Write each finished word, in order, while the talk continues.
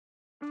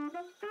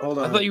Hold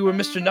on. I thought you were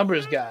Mr.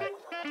 Numbers guy.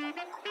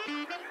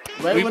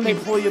 Right when they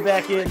pull you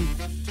back in,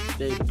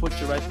 they put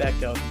you right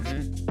back out.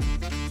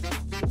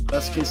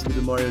 That's the case of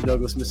the Demario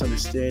Douglas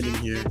misunderstanding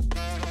here.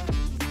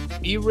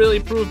 He really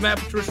proved Matt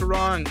Patricia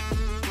wrong.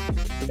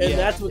 And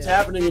that's what's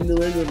happening in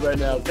New England right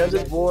now.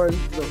 Kendrick Bourne,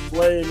 the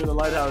flame in the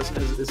Lighthouse,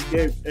 has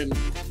escaped, and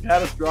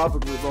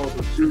catastrophic results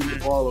of two to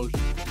follow.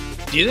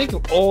 Do you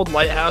think old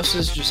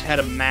Lighthouses just had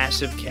a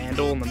massive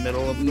candle in the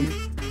middle of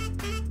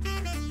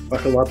them?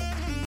 Buckle up.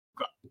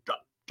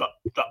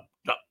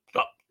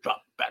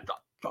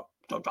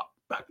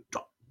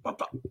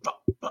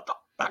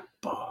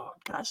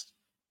 Podcast.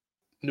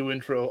 New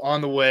intro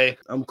on the way.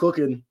 I'm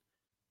cooking.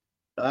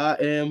 I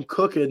am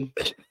cooking.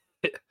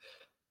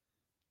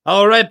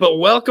 All right, but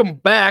welcome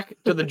back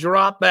to the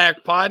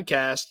Dropback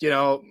podcast. You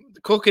know,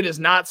 cooking is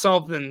not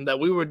something that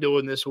we were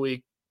doing this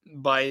week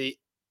by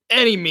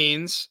any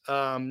means,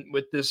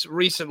 with this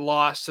recent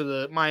loss to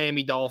the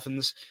Miami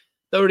Dolphins,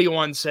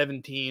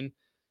 31-17.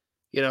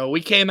 You know,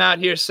 we came out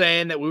here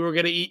saying that we were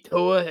going to eat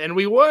Tua, and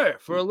we were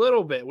for a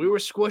little bit. We were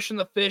squishing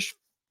the fish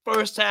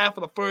first half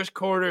of the first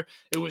quarter.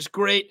 It was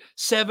great.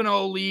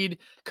 7-0 lead.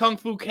 Kung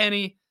Fu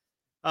Kenny,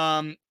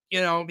 you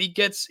know, he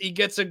gets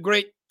a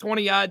great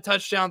 20-yard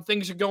touchdown.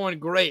 Things are going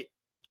great.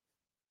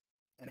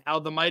 And how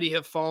the mighty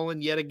have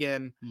fallen yet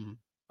again. Mm-hmm.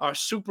 Our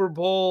Super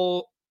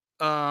Bowl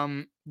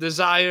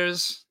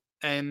desires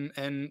and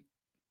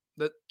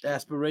the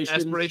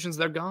aspirations,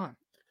 they're gone.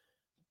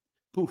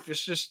 Poof.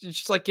 It's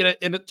just like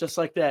just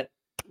like that.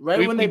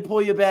 Right when they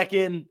pull you back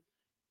in,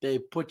 they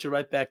put you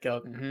right back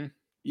out. Mm-hmm.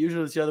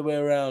 Usually it's the other way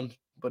around,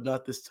 but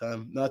not this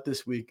time, not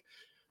this week.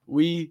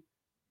 We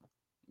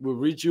were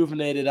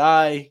rejuvenated.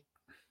 I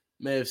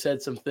may have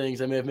said some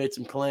things. I may have made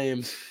some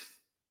claims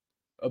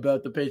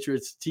about the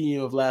Patriots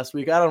team of last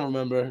week. I don't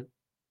remember.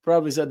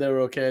 Probably said they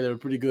were okay. They were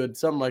pretty good.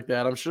 Something like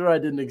that. I'm sure I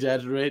didn't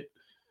exaggerate.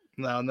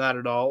 No, not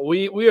at all.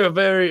 We are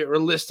very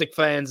realistic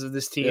fans of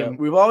this team. Yeah,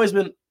 we've always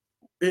been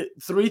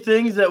three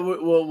things that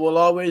will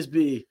always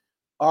be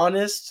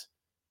honest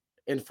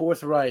and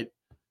forthright,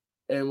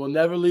 and will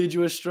never lead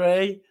you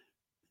astray.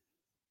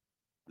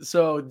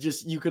 So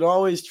just you can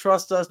always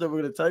trust us that we're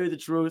going to tell you the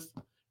truth,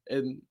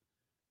 and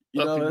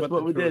you know that's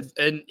what we did.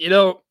 And you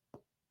know,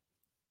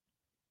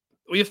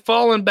 we've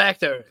fallen back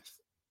to earth.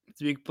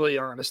 To be completely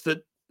honest,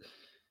 that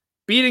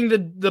beating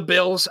the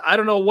Bills, I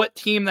don't know what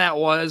team that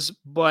was,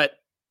 but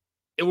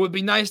it would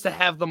be nice to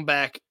have them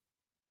back.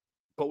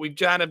 But we've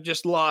kind of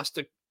just lost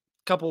a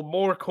couple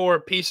more core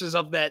pieces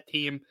of that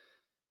team.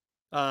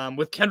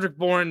 With Kendrick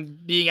Bourne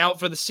being out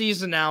for the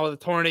season now with a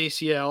torn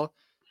ACL,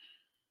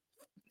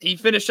 he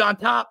finished on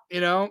top.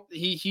 You know,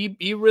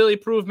 he really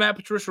proved Matt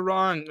Patricia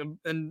wrong,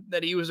 and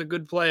that he was a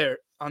good player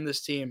on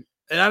this team.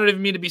 And I don't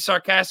even mean to be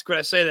sarcastic when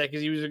I say that,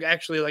 because he was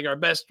actually like our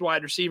best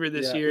wide receiver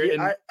this year,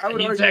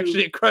 and he's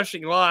actually a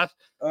crushing loss,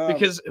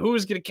 because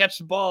who's going to catch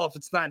the ball if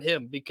it's not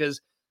him? Because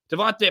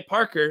Devontae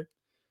Parker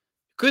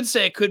could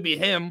say it could be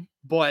him,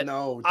 but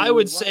no, I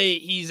would say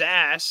he's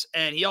ass,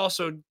 and he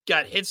also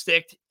got hit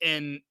sticked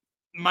and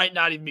might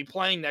not even be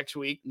playing next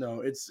week.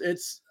 No, it's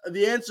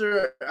the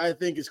answer, I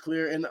think, is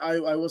clear, and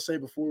I will say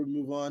before we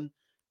move on.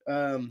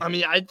 I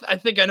mean, I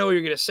think I know what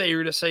you're going to say.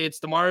 You're going to say it's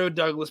Demario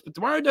Douglas, but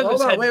Demario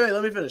Douglas. Hold on, wait,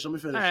 let me finish.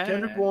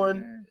 Kendrick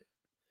Bourne,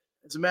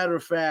 as a matter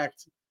of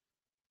fact,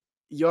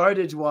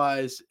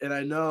 yardage-wise, and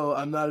I know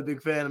I'm not a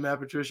big fan of Matt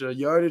Patricia,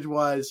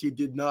 yardage-wise, he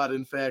did not,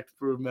 in fact,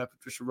 prove Matt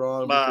Patricia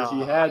wrong, because he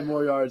had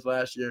more yards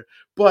last year.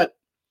 But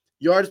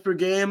yards per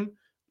game,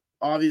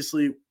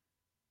 obviously,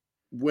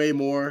 way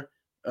more.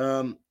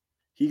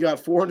 He got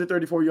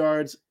 434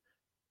 yards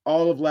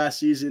all of last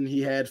season.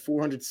 He had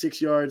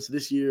 406 yards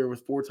this year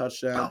with 4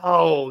 touchdowns.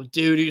 Oh,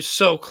 dude, he's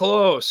so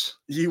close.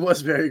 He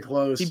was very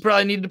close. He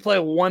probably needed to play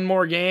one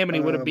more game, and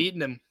he would have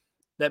beaten him.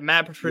 That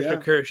Matt Patricia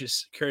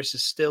curse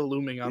is still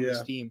looming on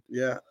this team.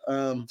 Yeah.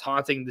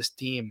 Taunting this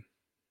team.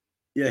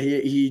 Yeah,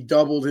 he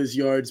doubled his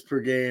yards per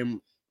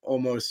game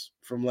almost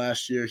from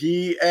last year.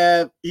 He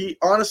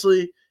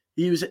honestly,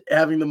 he was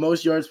having the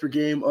most yards per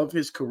game of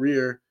his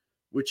career,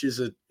 which is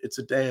it's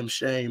a damn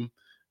shame.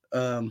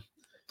 The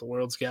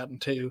world's gotten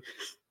to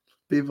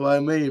people I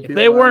mean. If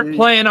they weren't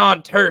playing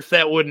on turf,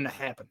 that wouldn't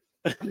happen.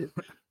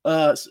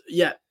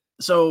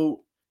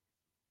 So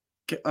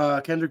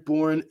Kendrick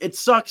Bourne, it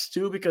sucks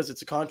too, because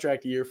it's a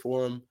contract year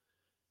for him.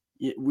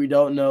 We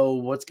don't know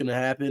what's going to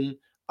happen.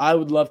 I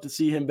would love to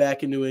see him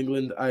back in New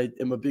England. I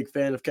am a big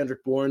fan of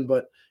Kendrick Bourne,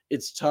 but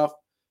it's tough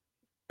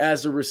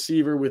as a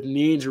receiver with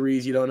knee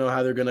injuries. You don't know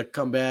how they're going to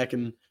come back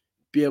and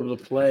be able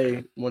to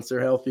play once they're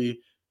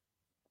healthy.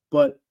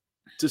 But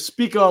to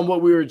speak on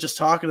what we were just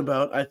talking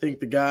about, I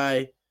think the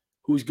guy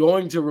who's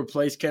going to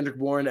replace Kendrick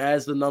Bourne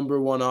as the number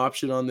one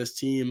option on this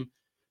team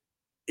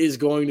is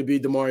going to be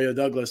Demario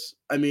Douglas.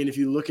 I mean, if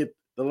you look at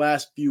the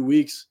last few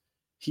weeks,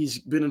 he's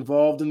been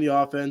involved in the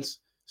offense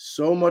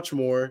so much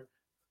more,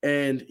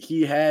 and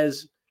he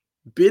has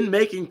been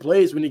making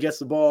plays when he gets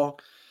the ball,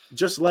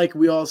 just like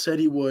we all said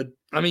he would.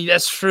 I mean,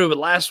 that's true, but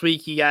last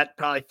week he got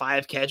probably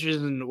 5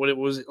 catches and what it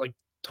was, like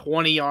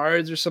 20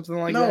 yards or something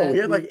like No, that? he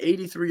had like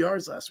 83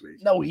 yards last week.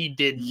 No, he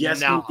did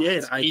Yes, not. he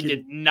did. He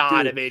did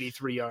not have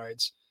 83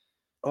 yards.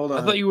 Hold on.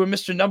 I thought you were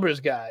Mr. Numbers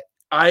guy.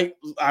 I'm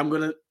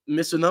gonna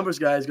Mr. Numbers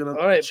guy is gonna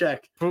All right,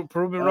 check.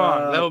 Prove me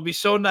wrong. That would be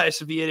so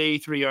nice if he had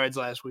 83 yards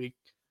last week.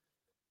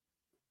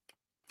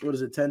 What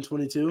is it?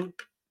 10-22.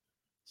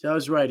 See, I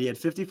was right. He had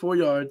 54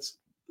 yards.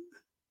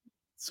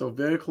 So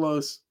very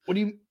close. What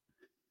do you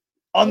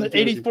on the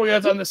 84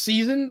 yards on the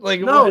season?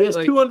 Like no, what? he has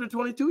like,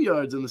 222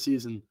 yards in the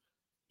season.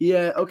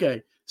 Yeah.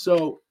 Okay.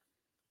 So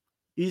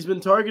he's been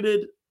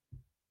targeted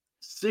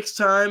 6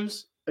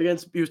 times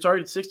against. He was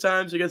targeted 6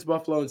 times against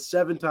Buffalo and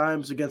 7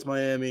 times against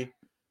Miami.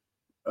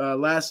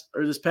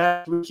 This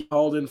past week he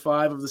hauled in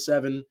 5 of the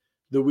 7.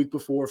 The week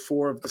before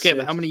 4 of the 6. Okay,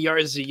 but how many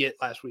yards did he get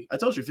last week? I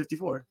told you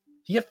 54.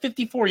 He had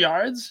 54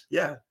 yards?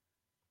 Yeah.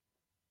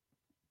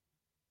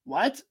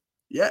 What?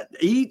 Yeah,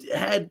 he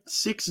had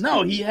 6.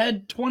 No, he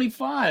had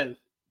 25.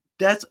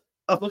 That's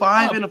a Look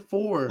 5 up. and a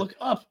 4. Look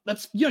up.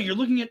 That's you're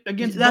looking at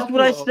against That's Buffalo.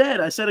 what I said.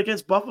 I said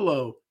against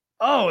Buffalo.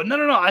 Oh,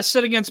 no. I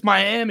said against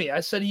Miami.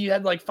 I said he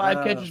had like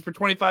 5 catches for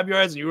 25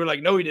 yards, and you were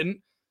like, no, he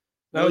didn't.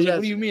 And I was like,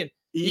 what do you mean?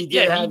 He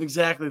did have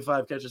exactly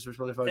 5 catches for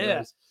 25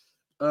 yards.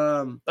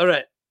 All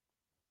right.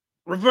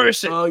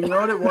 Reverse it. Oh, you know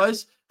what it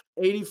was?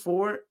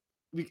 84.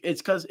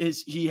 It's because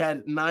he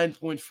had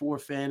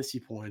 9.4 fantasy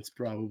points,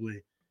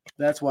 probably.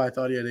 That's why I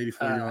thought he had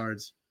 84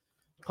 yards.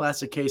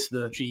 Classic case of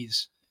the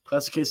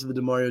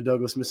Demario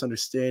Douglas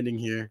misunderstanding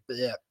here.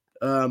 Yeah.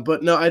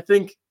 But no, I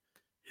think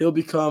he'll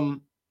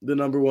become the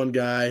number 1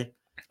 guy.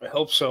 I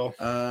hope so.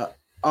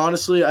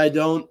 Honestly, I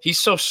don't. He's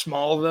so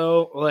small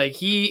though. Like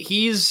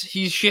he's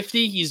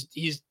shifty.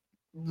 He's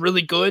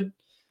really good,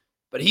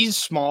 but he's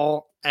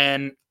small.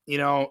 And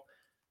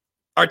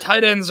our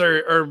tight ends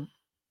are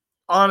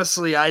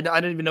honestly, I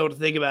didn't even know what to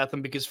think about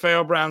them because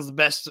Pharaoh Brown's the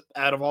best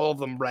out of all of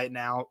them right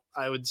now.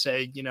 I would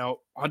say,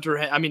 Hunter.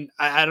 I mean,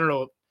 I don't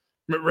know.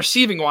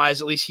 Receiving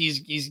wise, at least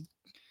he's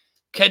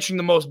catching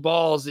the most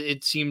balls.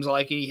 It seems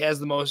like he has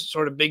the most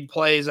sort of big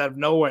plays out of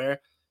nowhere.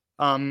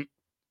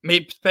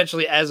 Maybe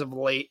especially as of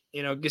late,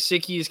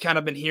 Gesicki's kind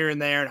of been here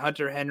and there, and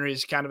Hunter Henry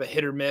is kind of a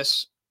hit or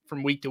miss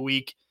from week to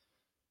week.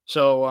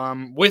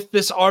 So with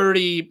this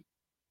already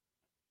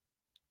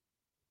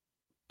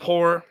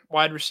poor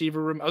wide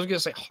receiver room, I was gonna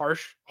say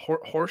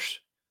horse,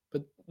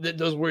 but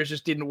those words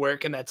just didn't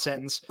work in that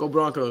sentence. Go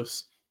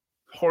Broncos.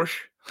 Horse.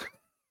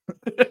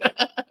 With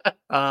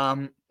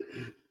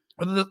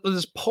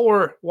this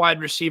poor wide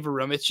receiver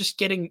room, it's just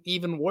getting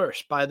even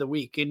worse by the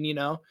week, and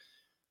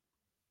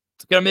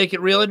it's gonna make it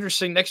real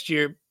interesting next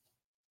year.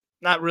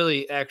 Not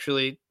really,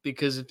 actually,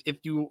 because if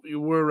you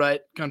were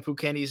right, Kung Fu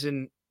Kenny's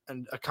in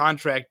a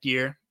contract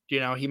year.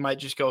 He might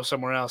just go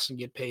somewhere else and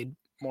get paid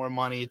more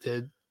money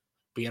to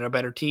be in a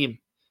better team.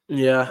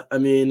 Yeah, I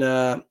mean,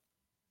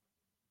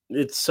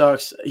 it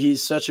sucks.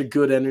 He's such a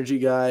good energy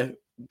guy,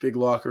 big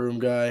locker room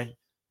guy,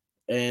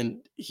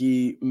 and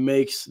he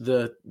makes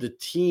the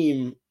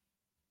team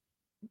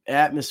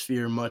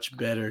atmosphere much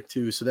better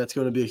too. So that's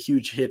going to be a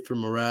huge hit for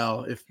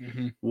morale if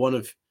one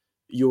of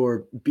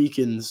your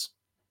beacons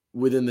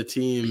within the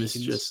team is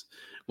just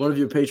one of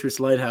your Patriots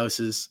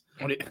lighthouses.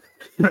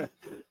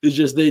 It's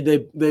just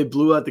they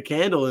blew out the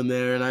candle in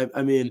there, and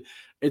I mean,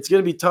 it's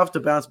going to be tough to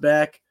bounce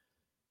back,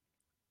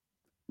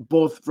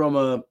 both from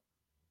a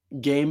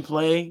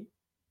gameplay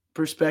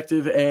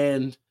perspective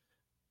and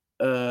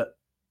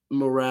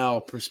morale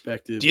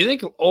perspective. Do you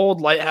think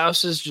old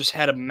lighthouses just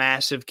had a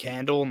massive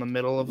candle in the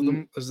middle of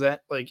them? Is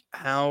that like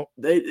how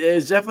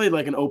it's definitely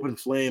like an open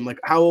flame? Like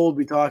how old are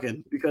we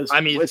talking? Because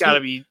I mean, it's got to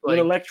be like when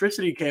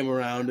electricity came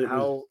around, it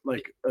was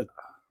like a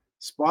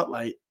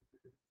spotlight.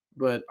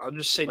 But I'll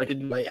just say,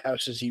 did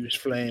lighthouses use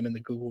flame in the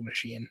Google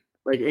machine?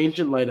 Like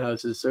ancient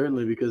lighthouses,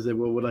 certainly, because they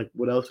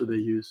what else would they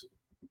use?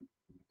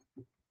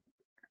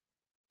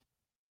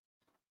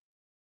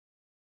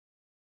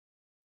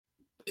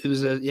 It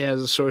was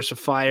a source of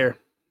fire.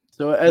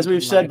 So as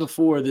we've said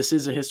before, this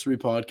is a history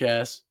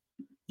podcast.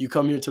 You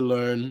come here to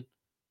learn.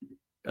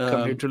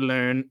 Come here to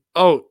learn.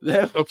 Oh,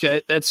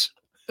 okay. That's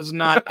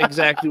not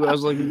exactly what I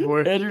was looking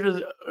for. Andrew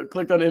just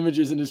clicked on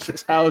images and it's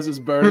just houses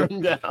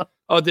burning down.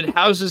 Oh, did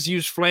houses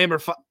use flame or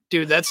fire?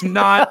 Dude, that's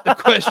not the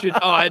question.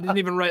 Oh, I didn't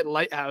even write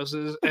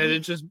lighthouses, and it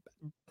just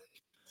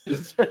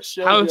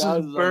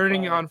houses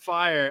burning on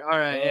fire. All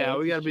right,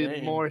 we got to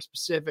be more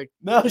specific.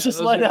 No, it's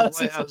just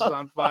lighthouses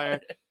on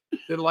fire.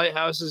 Did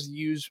lighthouses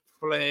use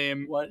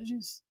flame? Why did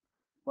you?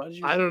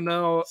 I don't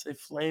know. Say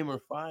flame or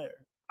fire.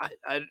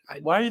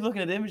 Why are you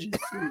looking at images?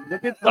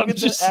 Look at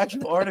the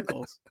actual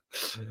articles.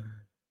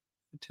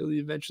 Until the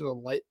invention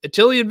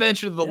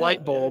of the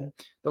light bulb,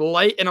 the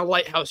light in a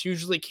lighthouse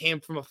usually came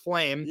from a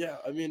flame. Yeah,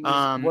 I mean,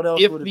 what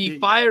else if would it the be?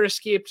 fire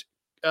escaped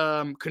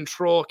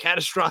control,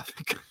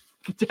 catastrophic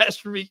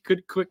catastrophe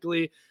could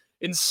quickly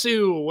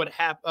ensue. What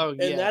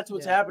happened? And that's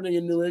what's happening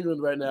in New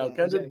England right now. Yeah,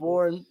 Kendrick exactly.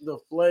 Bourne, the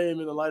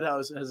flame in the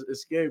lighthouse has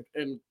escaped,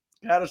 and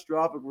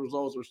catastrophic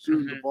results are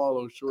soon to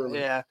follow. Surely,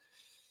 yeah,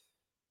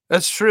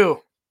 that's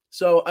true.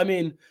 So, I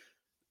mean,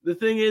 the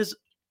thing is,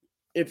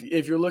 if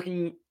you're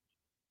looking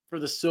for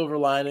the silver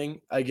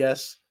lining, I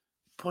guess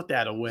put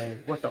that away.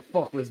 What the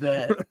fuck was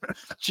that?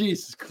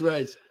 Jesus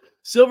Christ.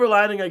 Silver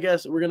lining, I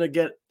guess we're gonna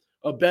get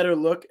a better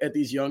look at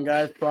these young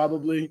guys.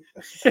 Probably.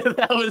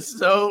 That was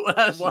so.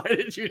 Why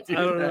did you do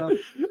I don't that?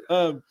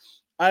 know.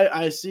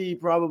 I see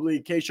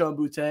probably Keishon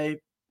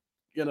Boutte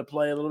gonna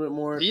play a little bit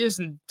more. He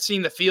hasn't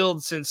seen the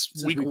field since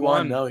week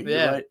 1. No, you're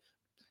yeah. right.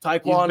 He's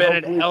Taekwon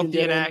been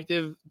healthy and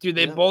active. Dude,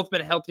 they've both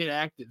been healthy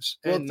and actives.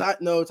 Well, And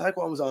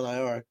Taekwon was on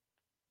IR.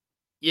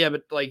 Yeah,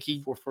 but like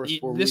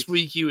this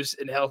week he was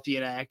healthy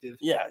and active.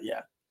 Yeah.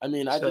 I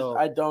mean, I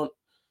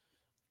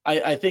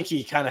think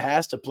he kind of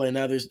has to play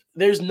now.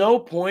 There's no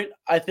point,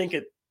 I think,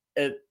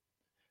 at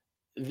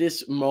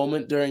this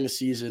moment during the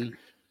season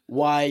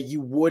why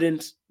you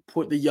wouldn't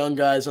put the young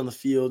guys on the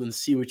field and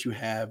see what you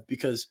have,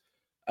 because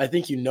I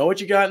think you know what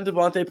you got in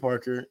Devontae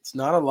Parker. It's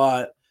not a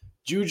lot.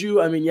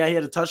 Juju, I mean, yeah, he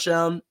had a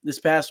touchdown this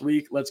past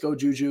week. Let's go,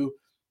 Juju.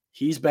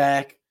 He's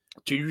back.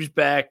 Juju's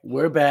back.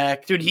 We're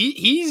back. Dude,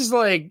 he's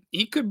like,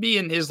 he could be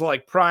in his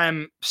like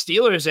prime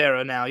Steelers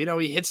era now. You know,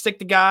 he hit stick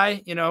the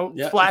guy,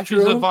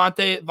 flashes of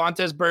Vontaze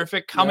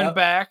Burfict coming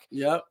back.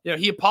 Yep.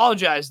 He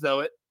apologized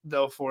though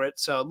for it.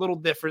 So a little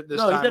different this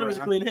time. No, he said it was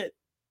a clean hit.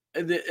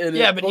 But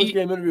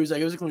post-game interview was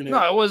like, it was a clean hit.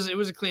 No, it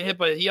was a clean hit,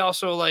 but he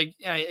also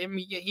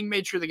he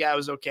made sure the guy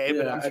was okay.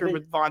 But I'm sure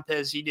with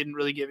Vontaze, he didn't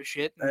really give a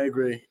shit. I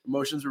agree.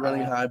 Emotions were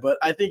running high, but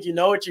I think you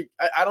know what you.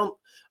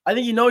 I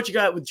think you know what you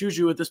got with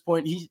Juju at this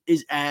point. He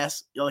is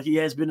ass. Like, he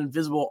has been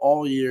invisible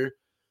all year.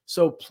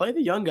 So play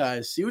the young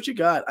guys. See what you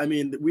got. I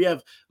mean, we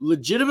have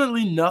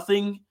legitimately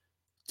nothing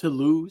to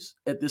lose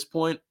at this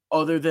point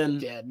other than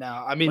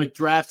like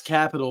draft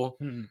capital.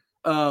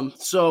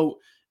 So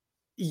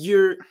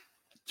you're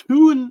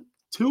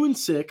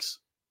 2-6,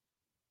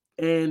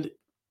 and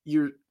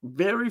you're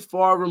very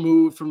far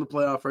removed from the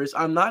playoff race.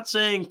 I'm not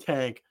saying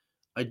tank.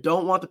 I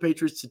don't want the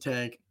Patriots to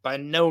tank. By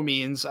no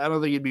means. I don't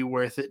think it'd be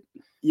worth it.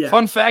 Yeah.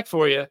 Fun fact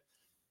for you.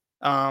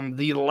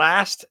 The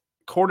last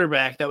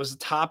quarterback that was the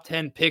top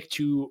 10 pick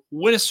to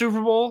win a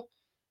Super Bowl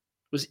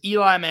was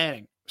Eli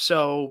Manning.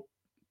 So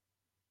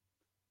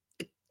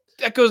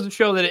that goes to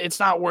show that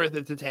it's not worth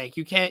it to tank.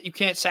 You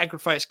can't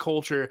sacrifice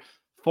culture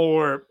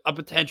for a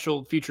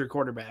potential future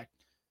quarterback.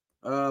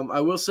 I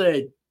will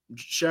say,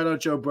 shout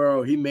out Joe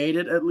Burrow. He made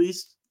it at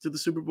least to the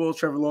Super Bowl.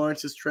 Trevor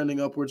Lawrence is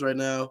trending upwards right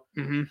now.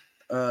 Mm-hmm.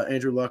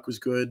 Andrew Luck was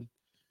good,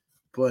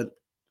 but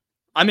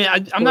I mean,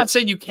 I'm not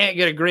saying you can't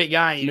get a great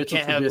guy. You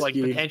can't have Trubisky. like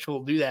potential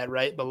to do that,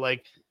 right? But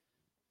like,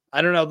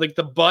 I don't know, like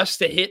the bust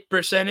to hit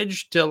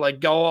percentage to like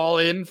go all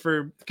in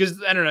for,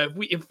 because I don't know,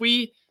 if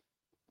we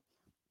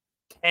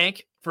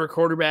tank for a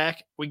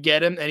quarterback, we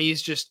get him and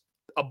he's just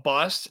a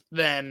bust,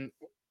 then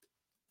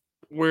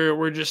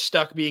we're just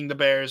stuck being the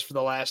Bears for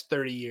the last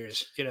 30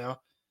 years,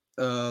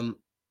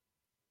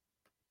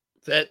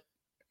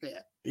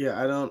 Yeah,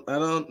 I don't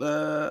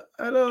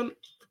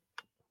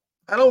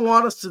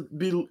want us to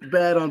be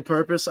bad on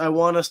purpose. I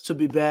want us to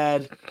be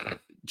bad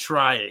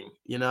trying,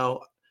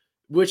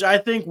 which I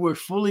think we're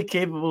fully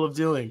capable of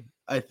doing.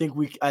 I think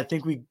we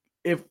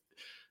if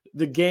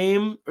the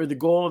game or the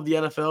goal of the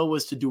NFL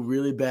was to do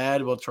really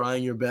bad while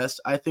trying your best,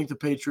 I think the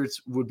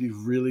Patriots would be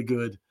really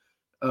good.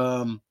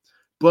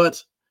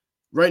 But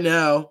right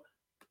now,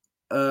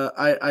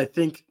 I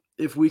think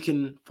if we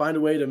can find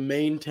a way to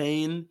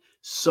maintain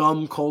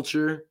some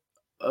culture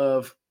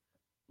of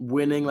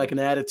winning, like an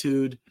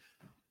attitude,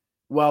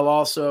 while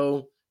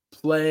also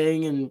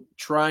playing and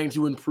trying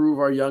to improve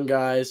our young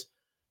guys,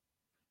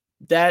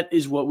 that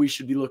is what we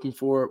should be looking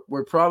for.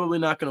 We're probably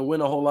not going to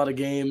win a whole lot of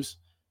games,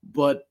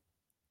 but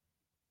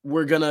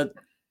we're going to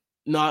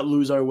not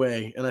lose our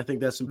way, and I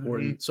think that's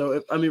important.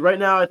 So, right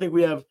now I think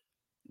we have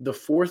the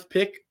 4th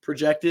pick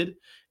projected,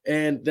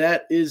 and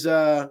that is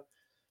let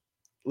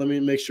me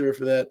make sure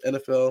for that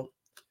NFL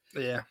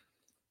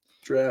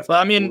draft. Well,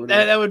 I mean,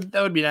 that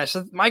would be nice.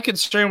 My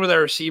concern with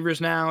our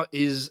receivers now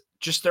is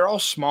just they're all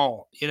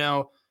small,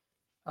 Demario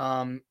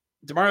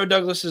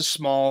Douglas is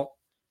small.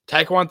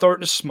 Tyquan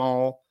Thornton is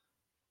small.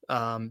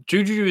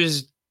 Juju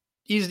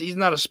he's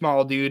not a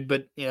small dude,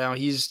 but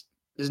his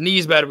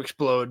knee's about to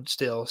explode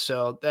still,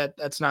 so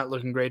that's not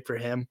looking great for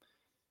him.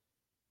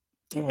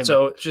 Damn.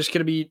 So it's just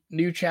gonna be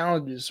new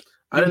challenges.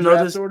 I didn't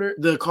know this. Order.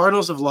 The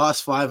Cardinals have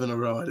lost 5 in a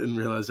row. I didn't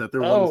realize that.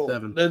 They're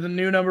 1-7. They're the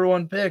new number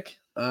 1 pick.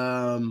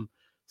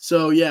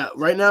 So yeah,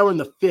 right now we're in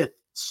the 5th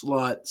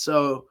slot.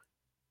 So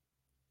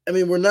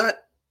we're not.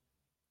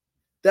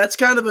 That's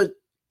kind of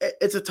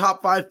it's a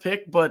top 5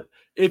 pick, but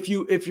if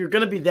you're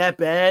gonna be that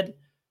bad,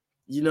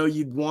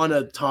 you'd want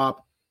a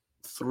top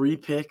 3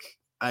 pick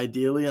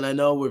ideally. And I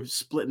know we're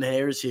splitting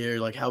hairs here.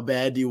 Like, how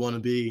bad do you want to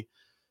be?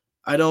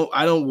 I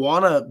don't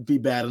want to be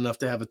bad enough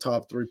to have a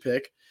top 3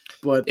 pick.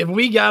 But if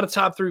we got a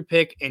top 3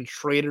 pick and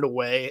traded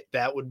away,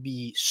 that would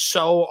be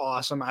so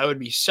awesome. I would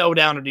be so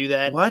down to do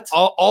that. What?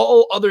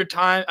 All other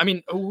time.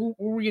 Who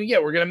are we going to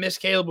get? We're going to miss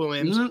Caleb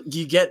Williams.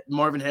 You get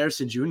Marvin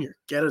Harrison Jr.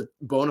 Get a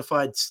bona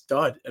fide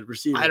stud at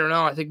receiver. I don't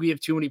know. I think we have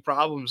too many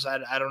problems.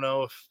 I don't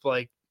know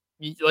if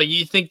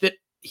you think that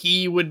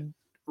he would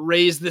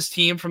raise this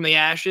team from the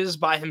ashes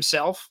by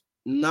himself?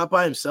 Not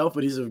by himself,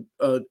 but he's an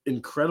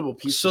incredible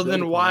piece. So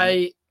then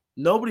why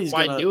Nobody's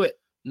Why gonna do it?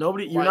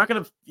 You're not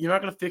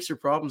gonna fix your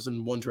problems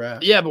in one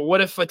draft. Yeah, but what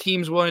if a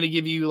team's willing to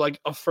give you like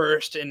a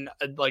first and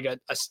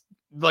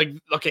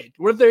okay,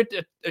 what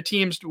if a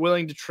team's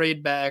willing to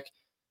trade back,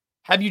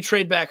 have you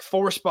trade back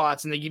 4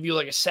 spots and they give you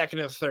like a second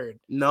or third?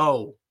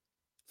 No.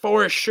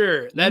 For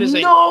sure. That is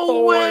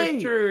no way.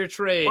 Sure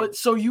trade. But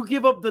so you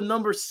give up the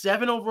number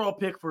 7 overall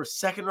pick for a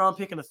second round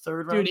pick and a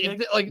third round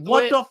pick?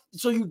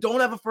 So you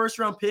don't have a first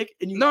round pick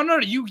and you No,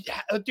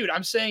 dude,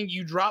 I'm saying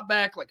you drop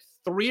back like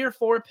 3 or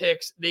 4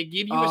 picks, they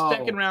give you a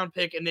second round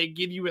pick and they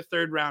give you a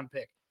third round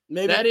pick.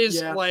 Maybe that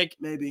is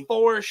maybe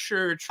for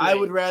sure trade. I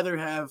would rather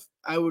have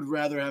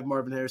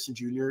Marvin Harrison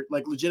Jr.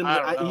 Like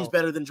legitimately he's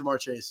better than Jamar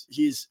Chase.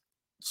 He's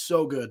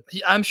so good.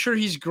 I'm sure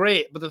he's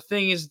great, but the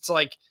thing is it's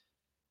like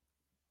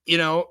you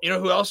know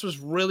who else was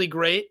really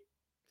great?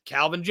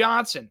 Calvin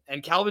Johnson.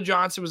 And Calvin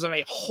Johnson was on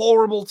a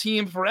horrible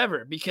team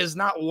forever because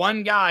not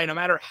one guy, no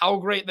matter how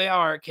great they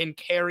are, can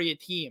carry a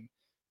team.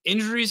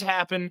 Injuries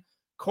happen.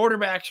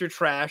 Quarterbacks are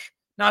trash.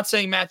 Not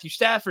saying Matthew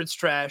Stafford's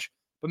trash,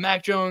 but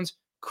Mac Jones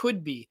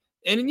could be.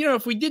 And,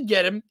 if we did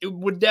get him, it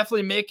would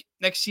definitely make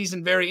next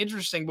season very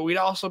interesting, but we'd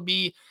also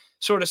be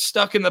sort of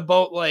stuck in the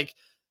boat like,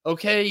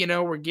 okay,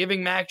 we're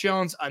giving Mac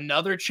Jones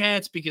another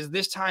chance because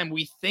this time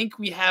we think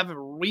we have a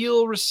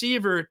real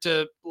receiver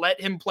to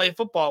let him play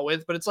football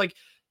with, but it's like,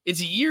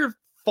 it's year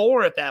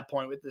 4 at that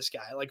point with this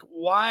guy. Like,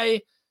 why?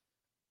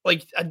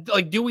 Like,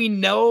 do we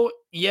know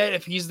yet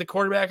if he's the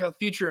quarterback of the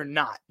future or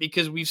not?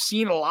 Because we've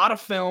seen a lot of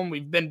film.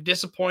 We've been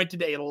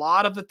disappointed a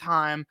lot of the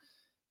time.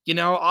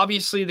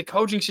 Obviously the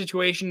coaching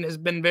situation has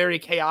been very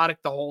chaotic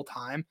the whole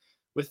time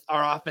with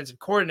our offensive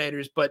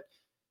coordinators, but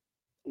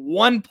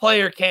one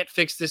player can't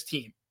fix this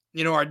team.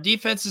 Our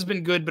defense has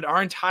been good, but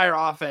our entire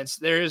offense,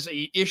 there is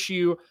an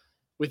issue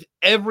with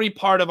every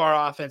part of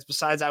our offense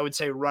besides, I would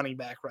say, running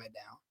back right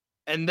now.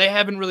 And they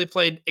haven't really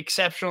played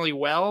exceptionally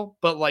well,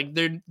 but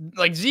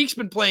Zeke's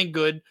been playing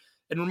good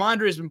and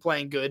Ramondre has been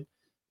playing good,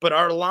 but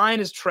our line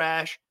is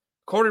trash.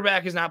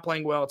 Quarterback is not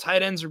playing well.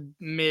 Tight ends are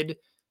mid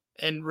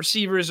and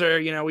receivers are,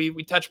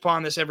 we touch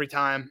upon this every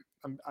time.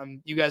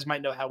 You guys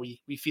might know how we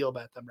feel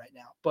about them right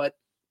now, but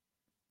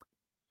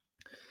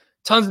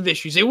tons of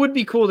issues. It would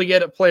be cool to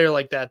get a player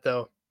like that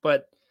though,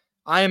 but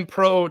I am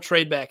pro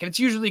trade back. And it's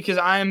usually because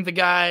I'm the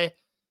guy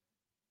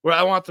where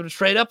I want them to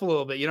trade up a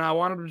little bit. I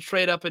wanted them to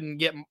trade up and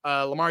get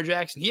Lamar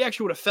Jackson. He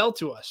actually would have fell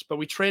to us, but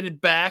we traded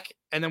back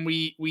and then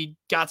we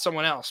got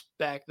someone else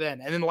back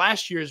then. And then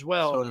last year as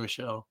well. Sony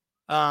Michel.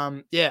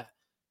 Yeah.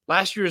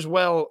 Last year as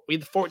well, we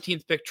had the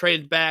 14th pick,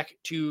 traded back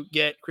to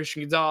get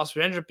Christian Gonzalez,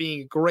 which ended up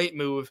being a great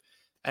move.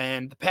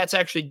 And the Pats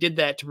actually did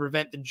that to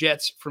prevent the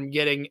Jets from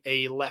getting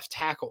a left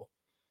tackle.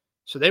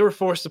 So they were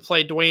forced to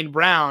play Dwayne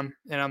Brown,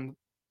 and on the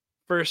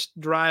first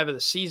drive of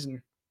the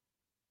season,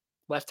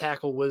 left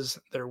tackle was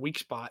their weak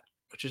spot,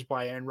 which is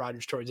why Aaron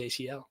Rodgers tore his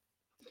ACL.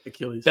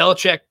 Achilles.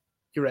 Belichick,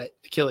 you're right,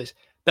 Achilles.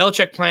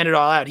 Belichick planned it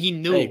all out. He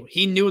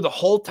knew the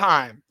whole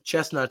time.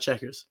 Chestnut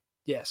checkers.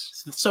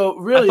 Yes. So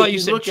really, I thought you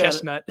said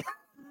chestnut.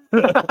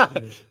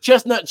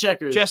 Chestnut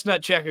checkers.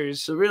 Chestnut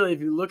checkers. So really,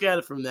 if you look at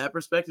it from that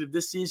perspective,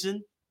 this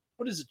season,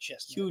 what is a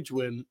chestnut? Huge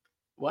win.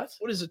 What?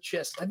 What is a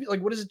chestnut?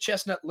 What does a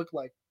chestnut look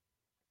like?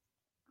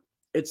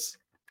 It's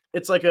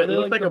like a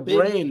a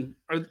brain.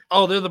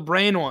 They're the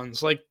brain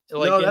ones.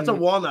 No, that's a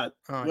walnut.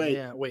 Oh, wait,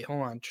 yeah. Wait,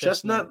 hold on.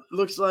 Chestnut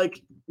looks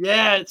like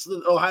it's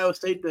the Ohio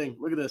State thing.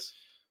 Look at this.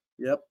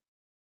 Yep.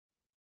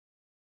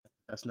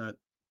 That's not.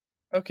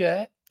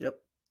 Okay. Yep.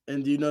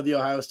 And do you know the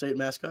Ohio State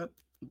mascot,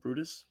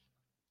 Brutus?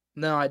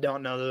 No, I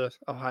don't know the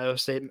Ohio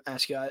State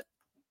mascot.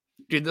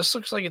 Dude, this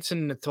looks like it's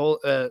in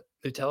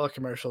Nutella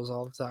commercials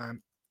all the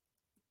time.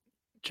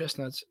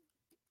 Chestnuts.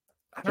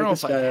 I don't know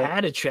if I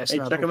had a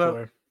chestnut check before. Him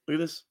out. Look at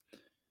this.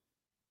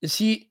 Is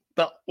he?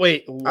 But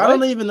wait, what? I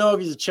don't even know if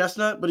he's a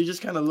chestnut, but he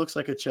just kind of looks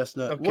like a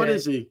chestnut. Okay. What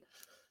is he?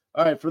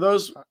 All right, for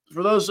those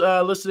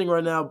listening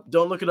right now,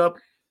 don't look it up.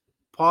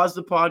 Pause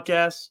the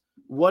podcast.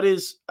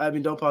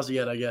 Don't pause it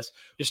yet, I guess.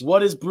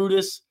 What is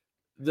Brutus,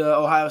 the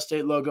Ohio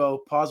State logo?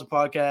 Pause the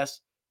podcast.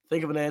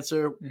 Think of an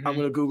answer. Mm-hmm. I'm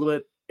going to Google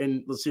it,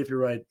 and let's see if you're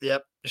right.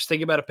 Yep. Just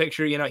think about a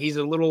picture. He's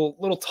a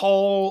little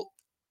tall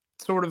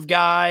sort of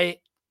guy.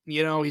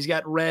 He's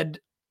got red,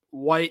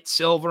 white,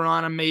 silver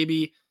on him,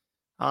 maybe.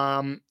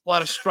 A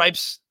lot of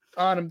stripes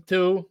on him,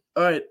 too.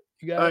 All right.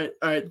 All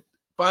right.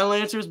 Final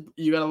answers.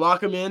 You got to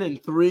lock them in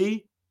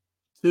 3,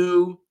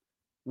 2,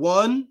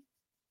 1.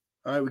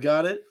 All right, we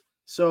got it.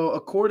 So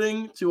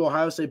according to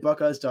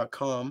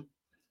OhioStateBuckeyes.com,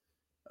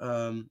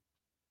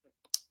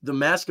 the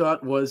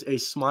mascot was a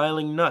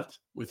smiling nut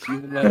with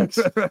human legs.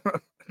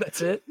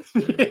 That's it.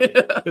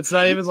 Yeah. It's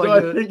not even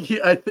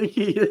I think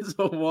he is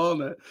a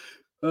walnut.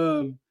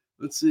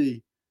 Let's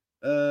see.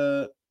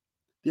 The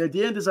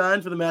idea and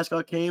design for the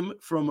mascot came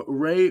from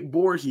Ray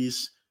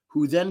Borges,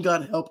 who then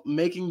got help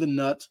making the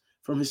nut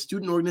from his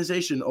student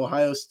organization,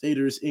 Ohio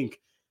Staters, Inc.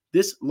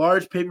 This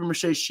large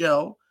papier-mâché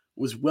shell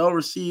was well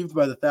received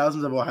by the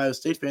thousands of Ohio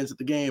State fans at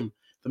the game.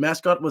 The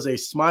mascot was a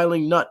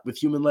smiling nut with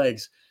human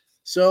legs.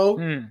 So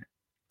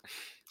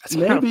that's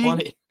maybe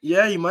funny.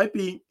 Yeah, he might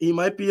be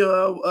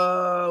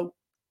a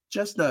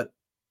chestnut.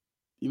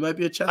 He might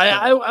be a chestnut.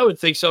 I would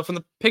think so. From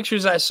the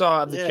pictures I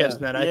saw of the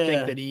chestnut, I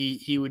think yeah. that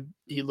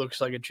he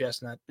looks like a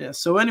chestnut. Yeah.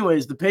 So,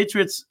 anyways, the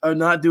Patriots are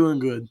not doing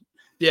good.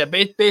 Yeah,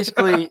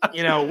 basically,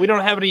 we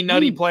don't have any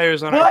nutty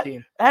players on our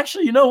team.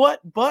 Actually, you know what?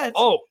 But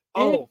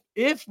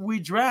if we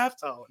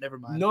draft never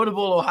mind.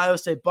 notable Ohio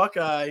State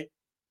Buckeye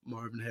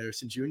Marvin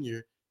Harrison Jr.,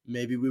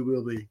 maybe we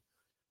will be.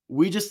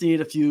 We just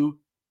need a few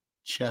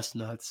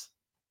chestnuts,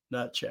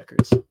 not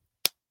checkers.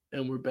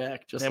 And we're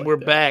back. We're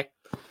back.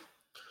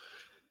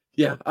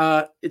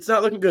 Yeah, it's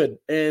not looking good.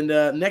 And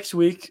next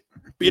week,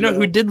 you know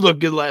who did look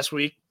good last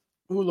week?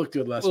 Who looked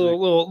good last week?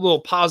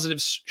 Little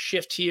positive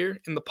shift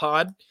here in the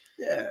pod.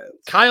 Yeah,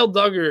 Kyle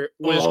Duggar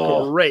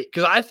was great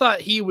because I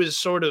thought he was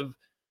sort of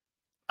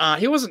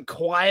he wasn't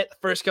quiet the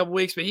first couple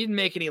weeks, but he didn't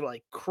make any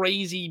like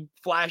crazy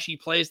flashy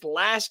plays. The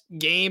last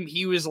game,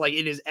 he was like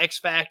in his X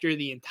factor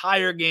the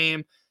entire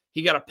game.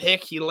 He got a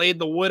pick. He laid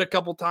the wood a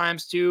couple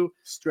times too.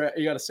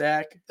 He got a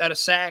sack. Got a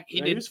sack.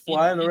 He was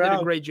flying around. He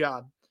did a great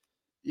job.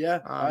 Yeah.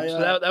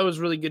 So that was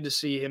really good to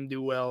see him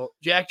do well.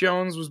 Jack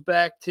Jones was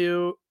back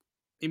too.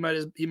 He might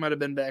have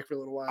been back for a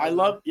little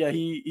while.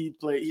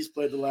 He's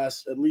played the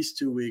last at least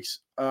 2 weeks.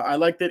 I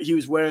like that he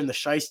was wearing the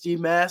Shiesty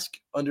mask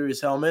under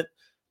his helmet.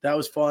 That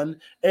was fun.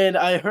 And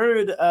I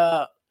heard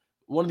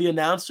one of the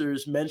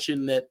announcers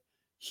mention that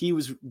he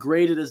was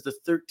graded as the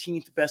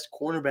 13th best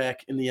cornerback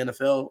in the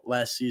NFL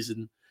last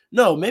season.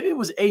 No, maybe it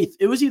was 8th.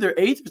 It was either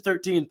 8th or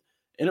 13th,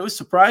 and it was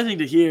surprising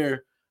to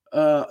hear.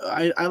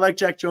 I like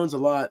Jack Jones a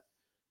lot,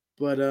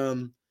 but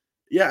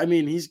yeah, I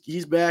mean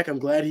he's back. I'm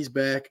glad he's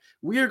back.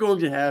 We are going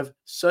to have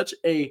such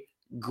a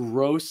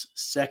gross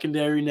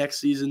secondary next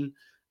season.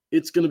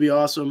 It's going to be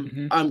awesome.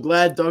 Mm-hmm. I'm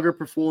glad Duggar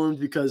performed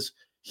because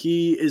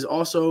he is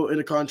also in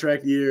a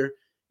contract year,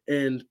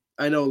 and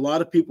I know a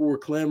lot of people were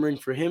clamoring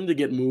for him to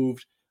get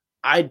moved.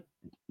 I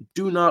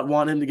do not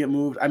want him to get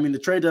moved. I mean, the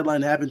trade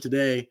deadline happened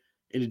today,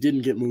 and it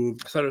didn't get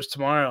moved. I thought it was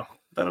tomorrow.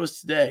 I thought it was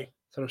today.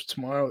 I thought it was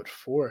tomorrow at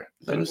 4.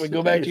 Then we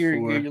go back to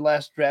your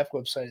last draft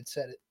website. It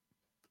said it.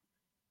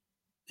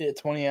 Yeah,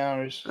 20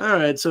 hours. All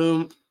right,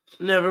 so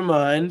never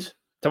mind.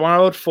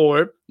 Tomorrow at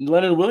 4.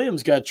 Leonard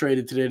Williams got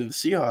traded today to the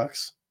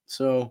Seahawks,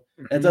 so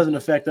that doesn't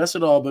affect us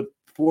at all, but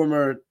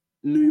former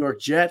New York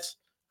Jets,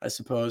 I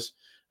suppose.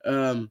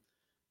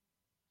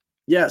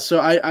 Yeah, so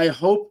I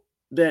hope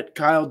that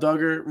Kyle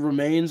Duggar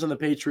remains on the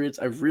Patriots.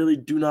 I really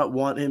do not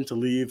want him to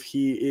leave.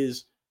 He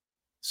is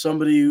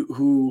somebody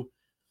who,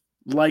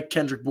 like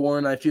Kendrick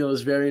Bourne, I feel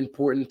is very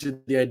important to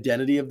the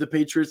identity of the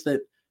Patriots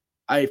that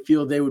I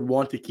feel they would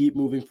want to keep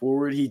moving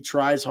forward. He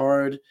tries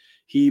hard.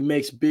 He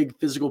makes big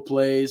physical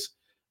plays,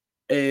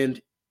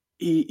 and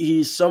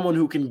he's someone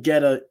who can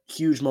get a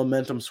huge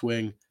momentum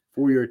swing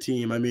for your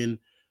team. I mean,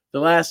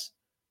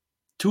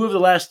 two of the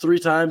last 3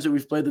 times that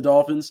we've played the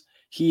Dolphins,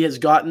 he has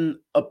gotten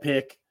a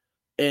pick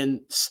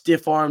and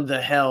stiff-armed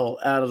the hell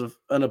out of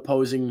an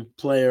opposing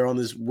player on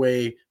his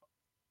way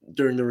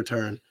during the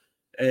return.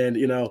 And,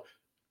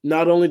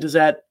 not only does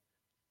that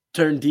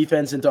turn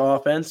defense into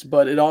offense,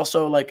 but it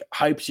also,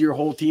 hypes your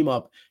whole team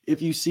up.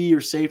 If you see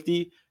your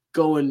safety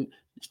go and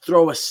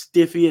throw a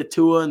stiffy at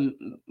Tua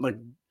and,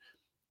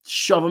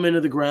 shove him into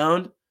the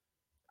ground,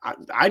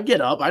 I'd get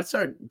up. I'd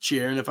start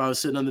cheering if I was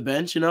sitting on the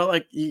bench.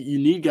 You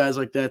need guys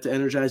like that to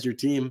energize your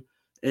team.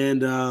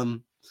 And,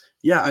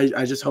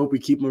 I just hope we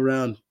keep him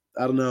around.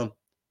 I don't know.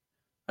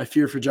 I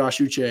fear for Josh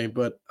Uche,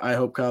 but I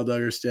hope Kyle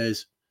Duggar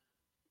stays.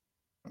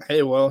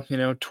 Hey, well,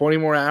 20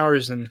 more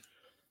hours and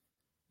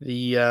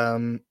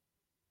the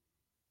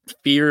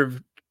fear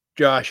of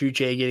Josh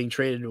Uche getting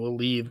traded will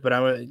leave.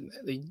 But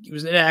he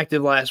was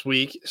inactive last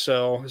week,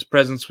 so his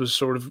presence was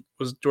sort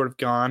of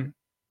gone.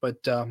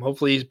 But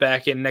hopefully he's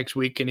back in next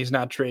week and he's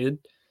not traded.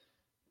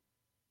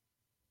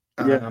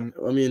 Yeah,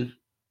 I mean,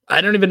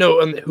 I don't even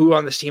know who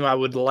on this team I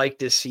would like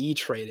to see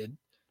traded.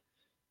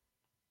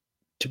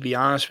 To be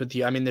honest with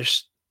you, I mean,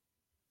 if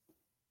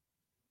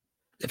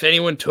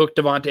anyone took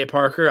Devontae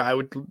Parker, I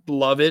would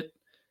love it.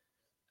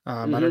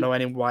 I don't know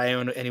why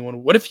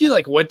anyone. What if he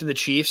went to the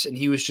Chiefs and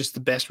he was just the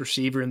best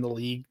receiver in the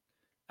league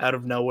out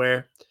of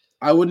nowhere?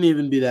 I wouldn't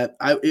even be that.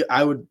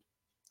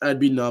 I'd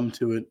be numb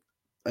to it.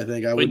 I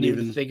think I wouldn't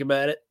even think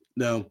about it.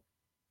 No,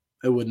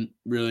 I wouldn't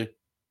really.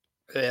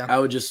 Yeah, I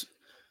would just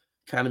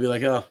kind of be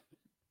like, oh,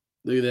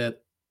 look at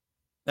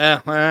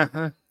that.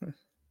 Yeah.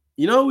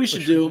 You know what we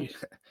should do?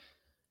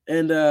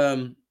 And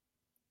I'm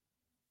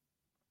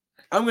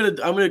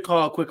gonna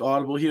call a quick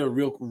audible here, a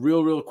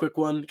real quick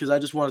one, because I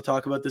just want to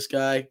talk about this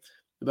guy,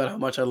 about how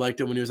much I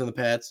liked him when he was on the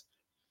Pats.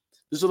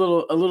 There's a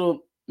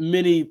little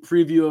mini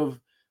preview of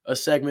a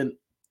segment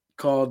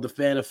called the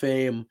Fan of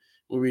Fame,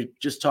 where we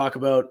just talk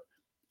about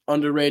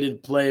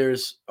underrated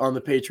players on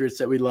the Patriots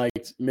that we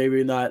liked.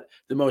 Maybe not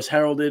the most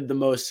heralded, the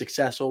most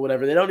successful,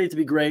 whatever. They don't need to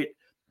be great.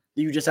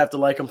 You just have to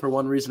like them for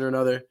one reason or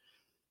another.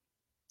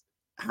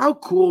 How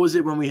cool was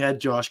it when we had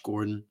Josh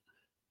Gordon?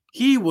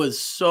 He was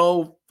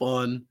so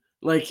fun.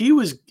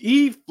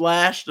 He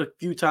flashed a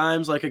few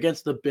times,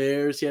 against the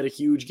Bears. He had a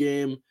huge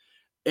game.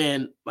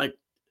 And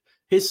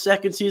his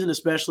second season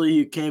especially,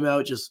 he came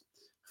out just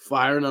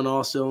firing on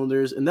all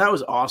cylinders. And that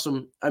was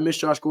awesome. I miss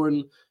Josh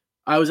Gordon.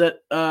 I was at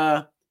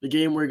the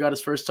game where he got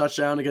his first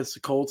touchdown against the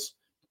Colts.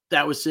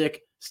 That was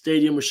sick.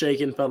 Stadium was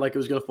shaking. Felt like it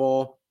was going to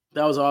fall.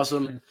 That was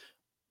awesome.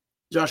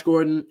 Josh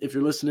Gordon, if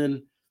you're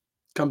listening,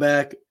 come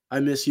back. I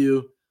miss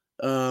you.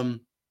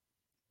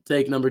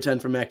 Take number 10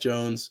 from Mac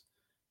Jones.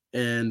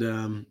 And,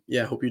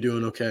 hope you're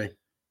doing okay.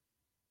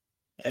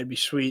 That'd be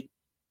sweet.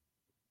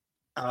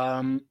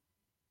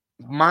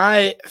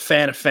 My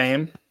fan of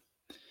fame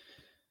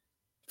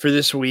for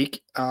this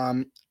week, he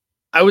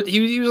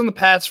was on the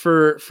Pats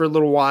for a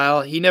little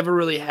while. He never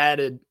really had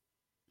a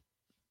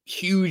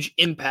huge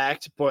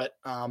impact, but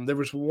there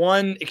was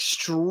one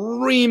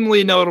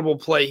extremely notable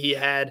play he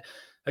had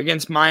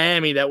against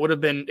Miami that would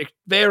have been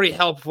very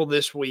helpful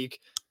this week.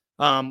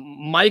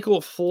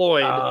 Michael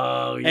Floyd,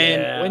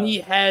 and when he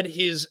had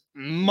his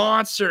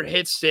monster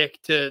hit stick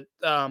to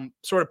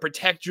sort of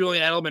protect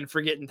Julian Edelman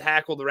for getting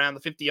tackled around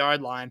the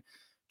 50-yard line,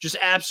 just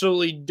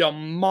absolutely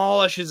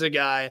demolishes a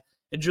guy,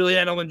 and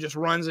Julian Edelman just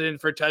runs it in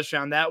for a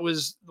touchdown. That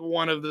was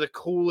one of the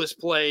coolest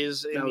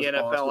plays in the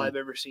NFL awesome. I've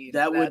ever seen.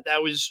 That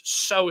was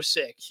so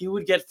sick. He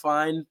would get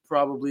fined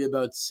probably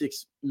about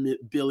 $6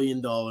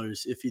 billion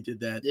if he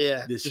did that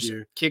this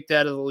year. Kicked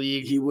out of the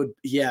league. He would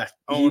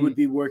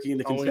be working in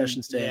the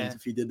concession stands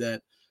if he did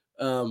that.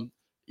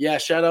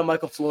 Shout out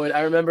Michael Floyd.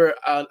 I remember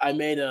I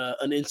made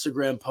an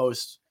Instagram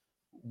post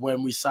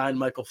when we signed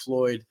Michael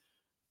Floyd,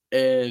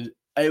 and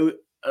I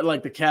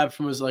like the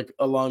caption was like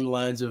along the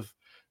lines of,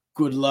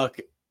 "Good luck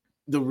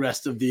the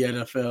rest of the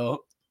NFL.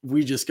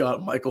 We just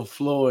got Michael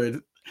Floyd."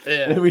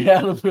 Yeah. And we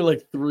had him for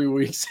like 3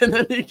 weeks, and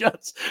then he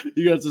got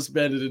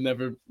suspended and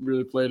never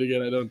really played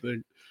again, I don't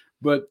think.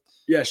 But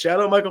yeah,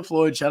 shout out Michael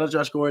Floyd, shout out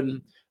Josh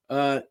Gordon.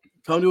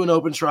 Come to an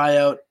open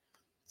tryout,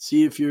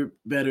 see if you're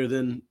better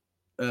than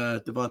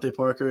Devontae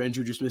Parker and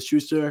Juju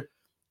Smith-Schuster.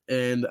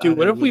 And dude,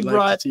 what if we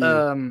brought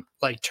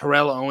like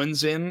Terrell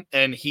Owens in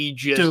and he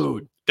just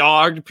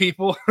dogged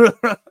people?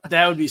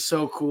 That would be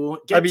so cool.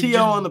 Get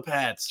T.O. on the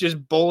Pats.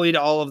 Just bullied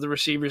all of the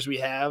receivers we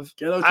have.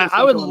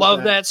 I would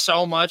love that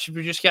so much if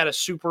we just got a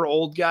super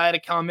old guy to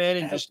come in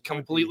and just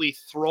completely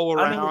throw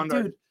around.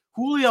 Dude,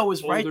 Julio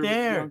was right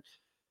there.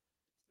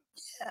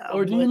 Yeah,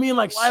 or do you mean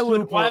like why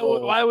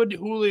would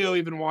Julio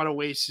even want to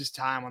waste his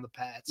time on the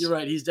Pats? You're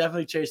right. He's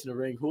definitely chasing a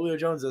ring. Julio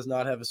Jones does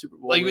not have a Super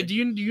Bowl ring. Do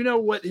you know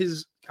what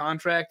his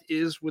contract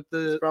is with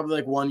the? It's probably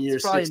like 1 year,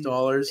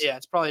 $6. Yeah,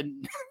 it's probably.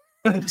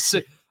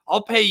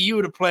 I'll pay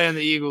you to play on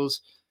the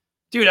Eagles,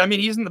 dude. I mean,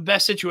 he's in the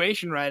best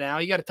situation right now.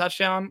 He got a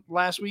touchdown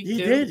last week. He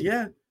did,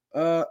 yeah.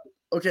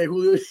 Okay,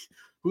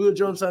 Julio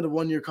Jones signed a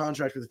 1 year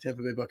contract with the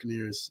Tampa Bay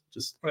Buccaneers.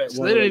 Just right.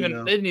 So they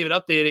didn't even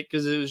update it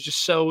because it was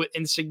just so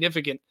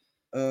insignificant.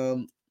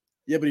 But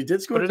he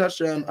did score a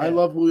touchdown. Yeah. I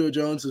love Julio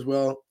Jones as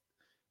well.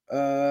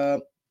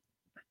 1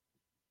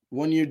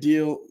 year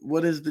deal.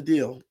 What is the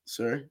deal,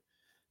 sir?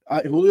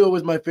 Julio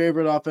was my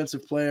favorite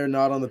offensive player,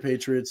 not on the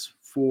Patriots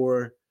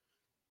for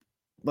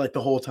like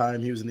the whole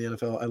time he was in the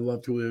NFL. I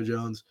loved Julio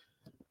Jones.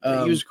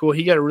 He was cool.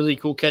 He got a really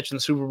cool catch in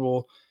the Super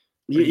Bowl.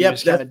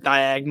 Yep, kind of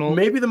diagonal.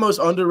 Maybe the most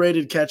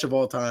underrated catch of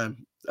all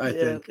time. I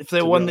think. If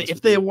they won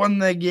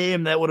that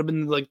game, that would have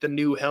been like the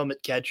new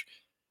helmet catch.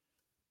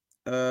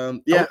 They're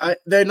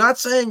not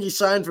saying he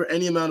signed for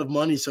any amount of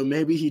money, so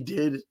maybe he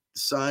did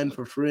sign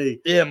for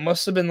free. Yeah, it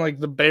must have been like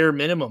the bare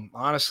minimum.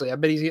 Honestly, I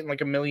bet he's getting like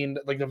 $1 million,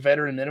 like the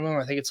veteran minimum.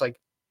 I think it's like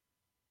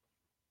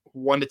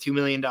 $1 to $2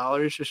 million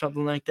or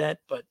something like that.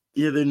 But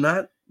yeah, they're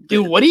not.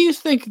 Dude, what do you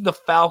think the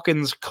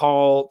Falcons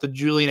call the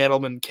Julian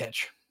Edelman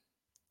catch?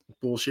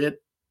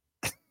 Bullshit.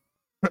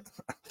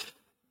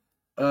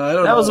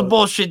 That was a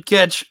bullshit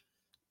catch.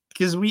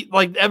 Because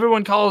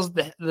everyone calls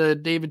the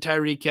David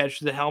Tyree catch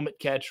the helmet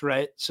catch,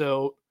 right?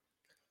 So,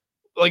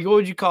 like, what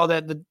would you call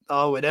that? When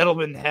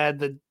Edelman had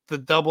the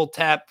double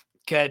tap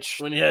catch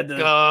when he had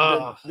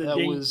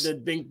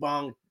the bing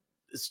bong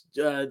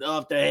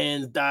off the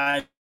hands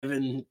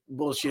diving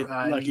bullshit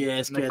lucky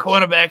ass catch. The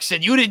cornerback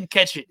said, "You didn't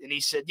catch it," and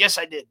he said, "Yes,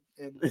 I did."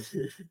 And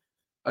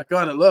I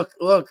got it.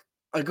 Look,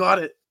 I got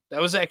it.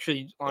 That was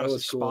actually honestly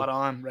spot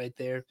on right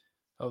there.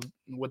 Of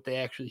what they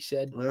actually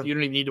said. Well, you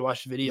don't even need to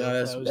watch the video.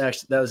 No,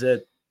 that was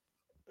it.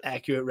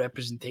 Accurate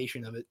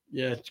representation of it.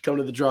 Yeah, come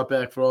to the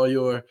Dropback for all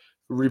your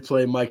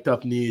replay mic'd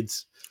up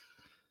needs.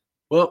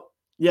 Well,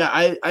 yeah,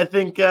 I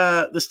think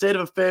the state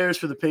of affairs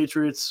for the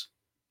Patriots.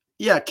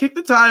 Yeah, kick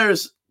the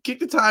tires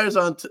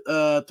on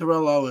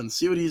Terrell Owens.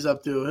 See what he's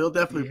up to. He'll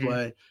definitely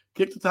play.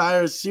 Kick the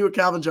tires. See what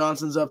Calvin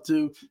Johnson's up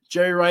to.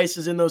 Jerry Rice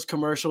is in those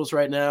commercials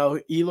right now.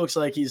 He looks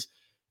like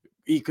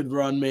he could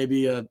run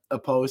maybe a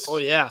post. Oh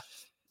yeah.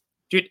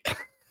 Dude,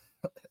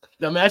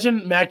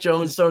 imagine Mac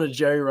Jones throwing a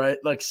Jerry Rice,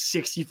 like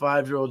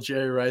 65-year-old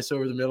Jerry Rice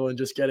over the middle and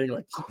just getting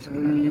like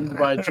creamed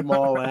by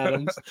Jamal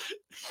Adams.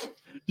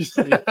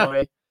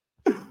 That'd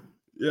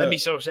be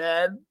so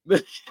sad.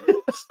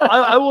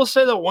 I will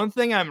say that one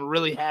thing I'm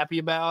really happy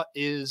about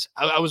is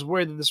I was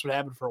worried that this would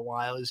happen for a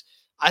while. Is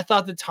I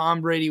thought that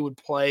Tom Brady would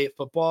play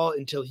football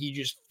until he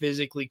just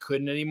physically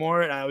couldn't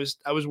anymore, and I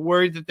was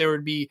worried that there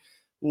would be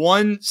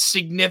one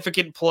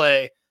significant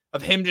play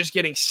of him just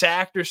getting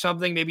sacked or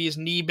something. Maybe his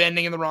knee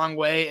bending in the wrong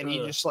way and he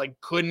just like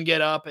couldn't get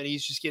up and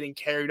he's just getting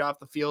carried off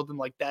the field. And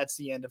like, that's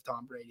the end of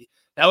Tom Brady.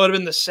 That would have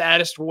been the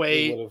saddest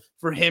way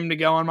for him to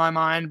go on my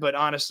mind. But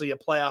honestly, a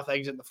playoff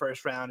exit in the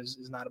first round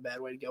is not a bad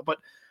way to go. But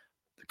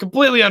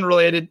completely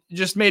unrelated.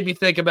 Just made me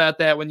think about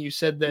that when you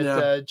said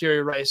that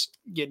Jerry Rice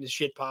getting his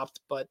shit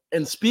popped.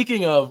 And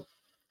speaking of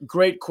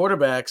great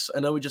quarterbacks, I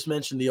know we just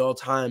mentioned the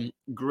all-time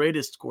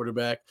greatest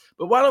quarterback,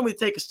 but why don't we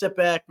take a step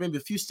back, maybe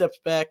a few steps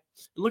back,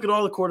 and look at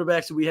all the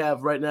quarterbacks that we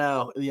have right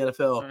now in the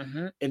NFL.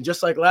 Mm-hmm. And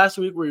just like last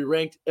week where we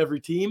ranked every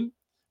team,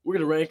 we're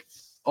going to rank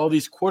all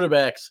these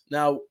quarterbacks.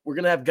 Now, we're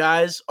going to have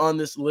guys on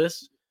this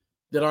list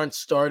that aren't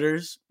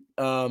starters.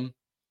 We have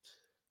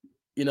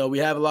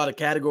a lot of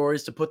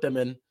categories to put them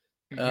in,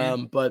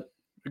 but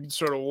we can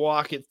sort of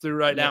walk it through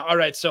right now. All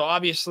right, so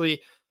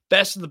obviously –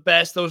 best of the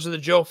best. Those are the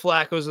Joe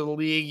Flaccos of the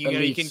league.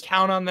 You can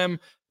count on them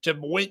to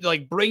win,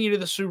 like bring you to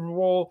the Super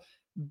Bowl,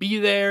 be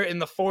there in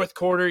the fourth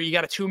quarter. You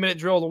got a 2-minute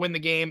drill to win the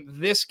game.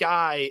 This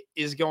guy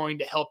is going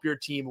to help your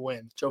team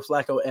win. Joe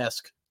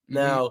Flacco-esque.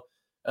 Now,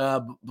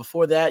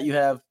 before that, you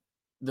have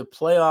the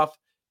playoff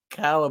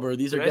caliber.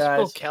 These are guys. Did I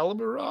spell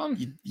caliber wrong?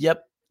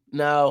 Yep.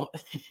 Now,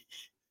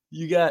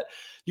 you got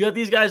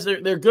these guys.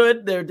 They're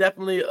good. They're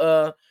definitely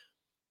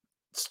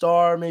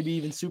star, maybe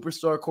even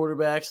superstar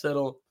quarterbacks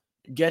that'll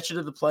get you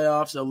to the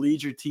playoffs. They'll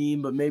lead your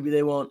team, but maybe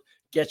they won't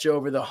get you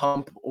over the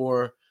hump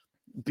or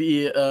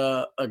be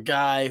a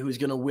guy who's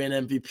going to win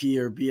MVP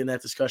or be in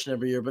that discussion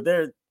every year. But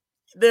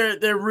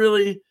they're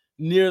really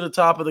near the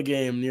top of the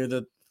game, near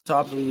the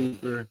top of the league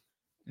for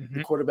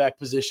the quarterback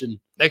position.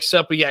 Next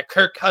up, we got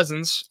Kirk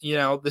Cousins.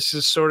 This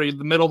is sort of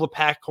the middle of the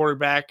pack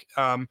quarterback.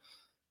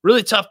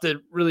 Really tough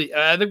to really.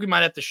 I think we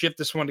might have to shift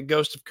this one to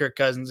Ghost of Kirk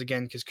Cousins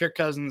again because Kirk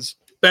Cousins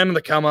been on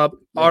the come up.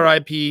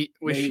 R.I.P.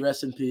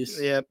 Rest in peace.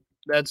 Yeah.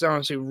 That's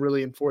honestly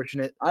really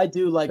unfortunate. I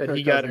do like that Kirk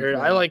he got Cousins, hurt.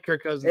 man. I like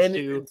Kirk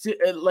Cousins too.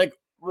 Like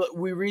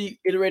we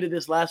reiterated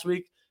this last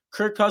week,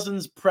 Kirk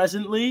Cousins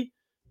presently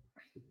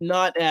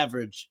not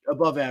average,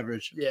 above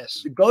average.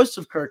 Yes. The ghost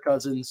of Kirk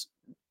Cousins,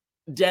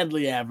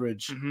 deadly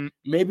average.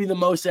 Maybe the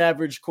most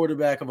average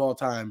quarterback of all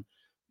time.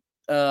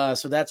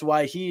 So that's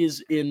why he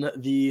is in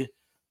the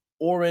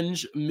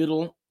orange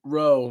middle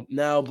row.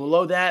 Now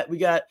below that, we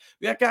got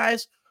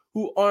guys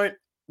who aren't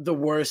the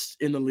worst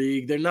in the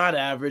league. They're not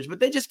average, but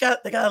they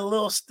got a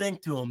little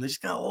stink to them. They just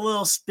got a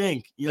little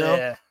stink,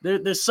 Yeah.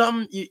 There's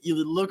some you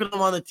look at them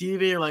on the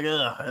TV, you're like,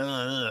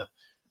 ugh.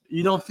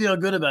 You don't feel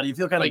good about it. You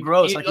feel kind of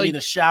gross, like you need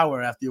a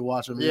shower after you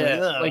watch them.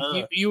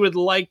 Yeah, you would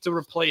like to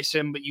replace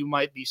him, but you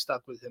might be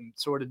stuck with him,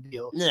 sort of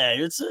deal. Yeah,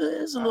 it's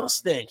a little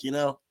stink, Just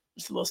a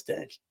little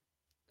stink.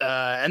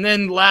 And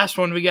then last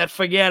one, we got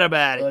forget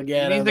about it. These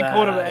are the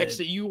quarterbacks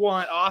that you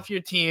want off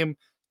your team.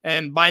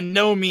 And by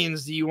no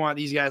means do you want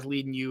these guys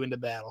leading you into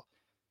battle.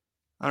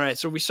 All right,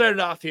 so we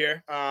started off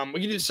here. We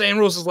can do the same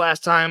rules as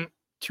last time,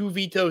 2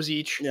 vetoes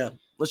each. Yeah,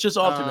 let's just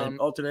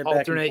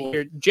alternate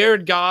here.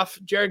 Jared Goff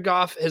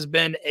has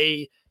been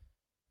a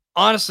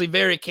honestly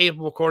very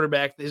capable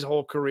quarterback his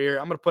whole career.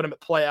 I'm going to put him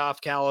at playoff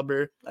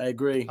caliber. I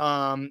agree.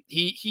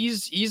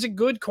 He's a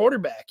good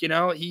quarterback.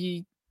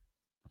 He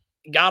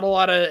got a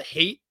lot of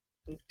hate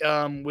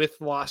with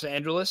Los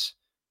Angeles,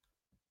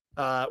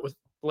 with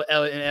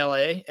in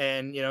LA,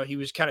 and he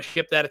was kind of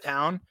shipped out of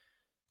town,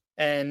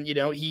 and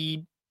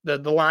the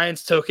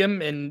Lions took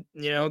him, and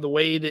the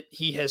way that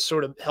he has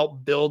sort of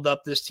helped build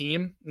up this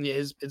team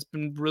it's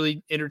been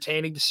really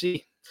entertaining to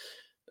see.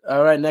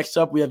 All right, next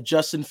up we have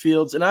Justin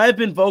Fields, and I have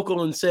been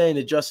vocal in saying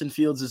that Justin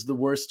Fields is the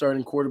worst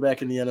starting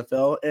quarterback in the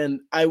NFL, and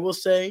I will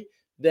say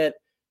that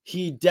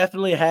he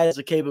definitely has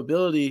the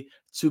capability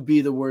to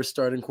be the worst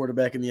starting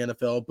quarterback in the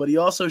NFL, but he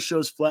also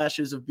shows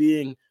flashes of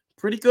being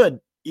pretty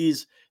good.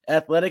 He's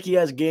athletic. He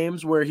has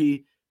games where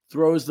he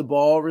throws the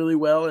ball really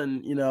well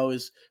and,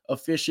 is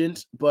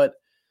efficient. But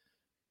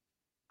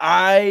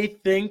I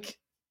think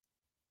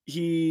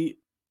he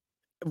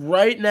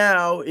right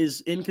now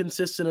is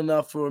inconsistent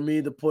enough for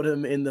me to put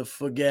him in the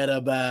forget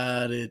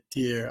about it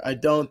tier. I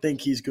don't think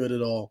he's good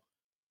at all.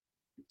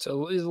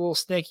 So he's a little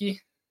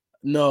stinky?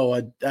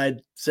 No,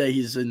 I'd say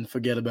he's in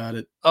forget about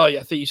it. Oh,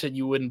 yeah. I think you said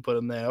you wouldn't put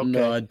him there. Okay.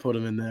 No, I'd put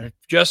him in there.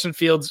 Justin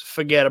Fields,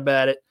 forget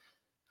about it.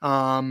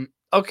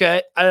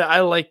 Okay, I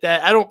like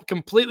that. I don't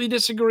completely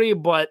disagree,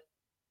 but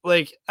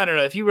I don't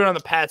know. If you were on the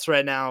Pats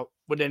right now,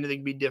 would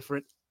anything be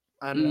different?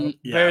 I don't know.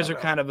 Bears are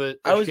kind of a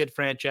shit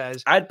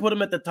franchise. I'd put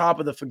him at the top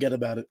of the forget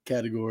about it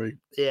category.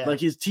 Yeah. Like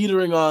he's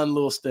teetering on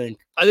little stink.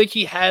 I think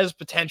he has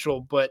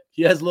potential, but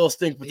he has little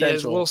stink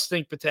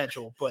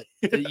potential, but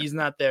he's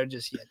not there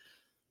just yet.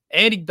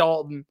 Andy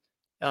Dalton,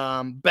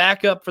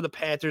 backup for the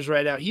Panthers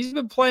right now. He's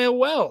been playing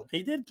well.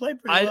 He did play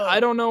pretty well. I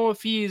don't know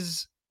if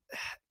he's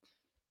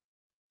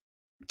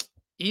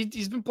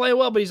been playing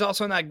well, but he's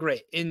also not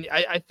great. And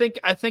I think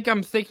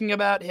I'm thinking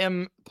about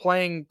him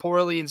playing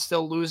poorly and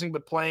still losing,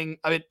 but playing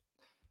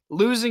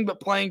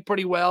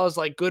pretty well is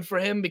good for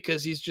him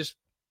because he's just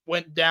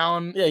went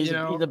down. Yeah, he's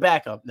a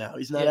backup now.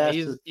 He's not. Yeah,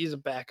 he's a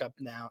backup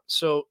now.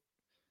 So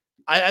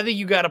I think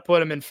you got to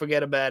put him in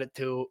forget about it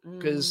too,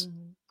 because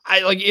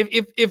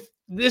if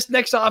this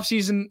next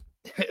offseason,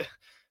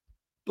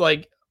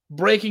 like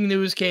breaking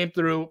news came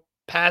through.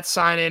 Pat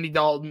signed Andy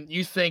Dalton.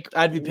 You think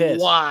I'd be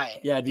pissed. why?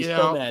 Yeah, I'd be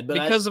so mad. But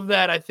because of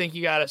that, I think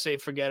you gotta say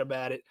forget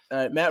about it.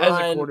 Matt as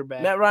Ryan, a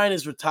quarterback. Matt Ryan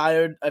is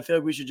retired. I feel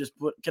like we should just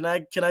put. Can I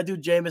do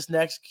Jameis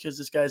next because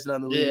this guy's not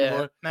in the league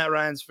anymore? Matt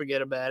Ryan's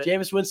forget about it.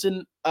 Jameis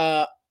Winston.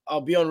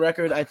 I'll be on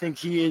record. I think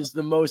he is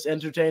the most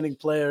entertaining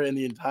player in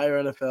the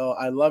entire NFL.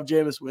 I love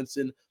Jameis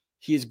Winston.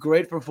 He's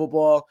great for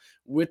football.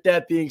 With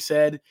that being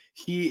said,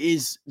 he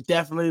is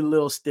definitely a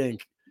little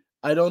stink.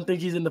 I don't think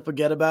he's in the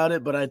forget about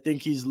it, but I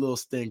think he's a little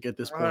stink at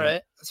this point. All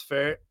right, that's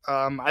fair.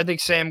 I think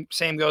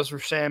same goes for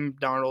Sam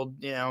Darnold.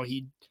 You know,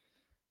 he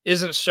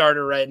isn't a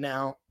starter right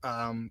now.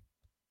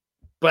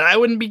 But I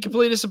wouldn't be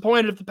completely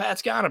disappointed if the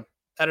Pats got him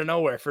out of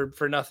nowhere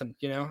for nothing.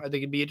 You know, I think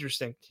it'd be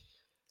interesting.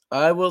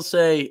 I will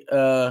say,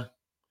 I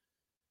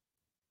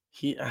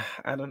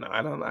don't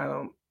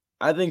know.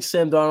 I think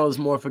Sam Darnold is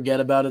more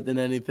forget about it than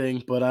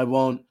anything, but I'm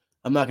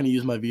not going to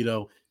use my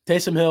veto.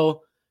 Taysom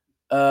Hill.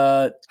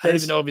 I don't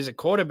even know if he's a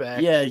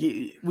quarterback. Yeah,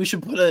 we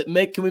should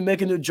can we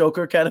make a new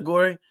Joker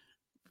category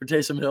for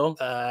Taysom Hill?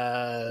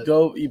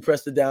 You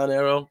press the down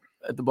arrow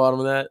at the bottom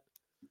of that.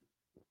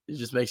 It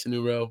just makes a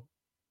new row.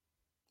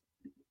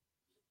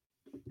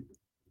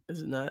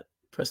 Is it not?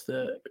 Press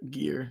the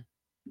gear.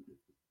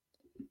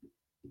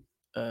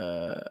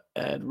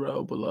 Add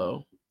row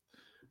below.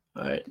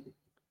 All right.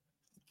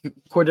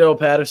 Cordero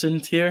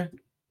Patterson's here.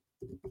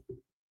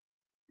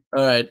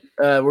 All right.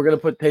 We're going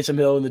to put Taysom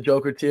Hill in the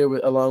Joker tier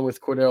along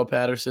with Cordero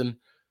Patterson.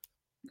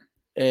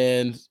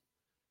 And,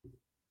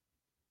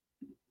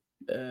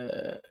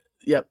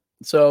 yep.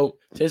 So,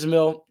 Taysom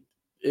Hill,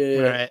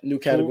 new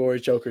category,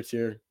 Joker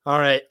tier. All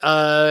right.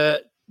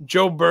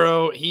 Joe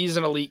Burrow, he's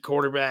an elite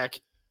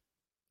quarterback.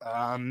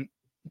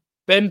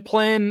 Been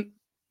playing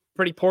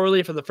pretty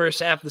poorly for the first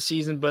half of the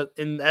season, but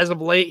as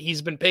of late,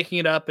 he's been picking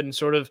it up and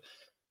sort of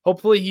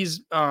hopefully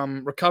he's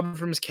recovered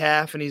from his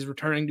calf and he's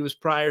returning to his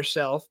prior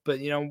self. But,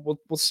 you know,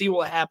 we'll see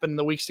what happens in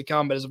the weeks to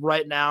come. But as of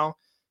right now,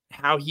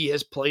 how he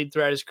has played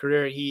throughout his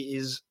career, he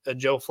is a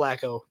Joe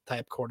Flacco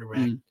type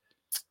quarterback.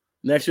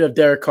 Next, we have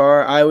Derek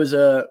Carr. I was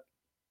a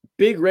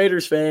big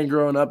Raiders fan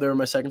growing up. They were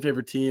my second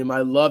favorite team. I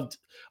loved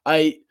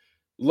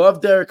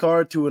Derek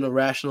Carr to an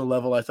irrational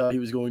level. I thought he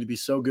was going to be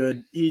so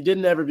good. He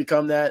didn't ever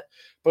become that,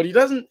 but he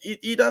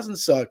doesn't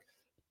suck.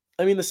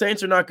 I mean, the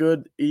Saints are not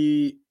good.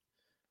 He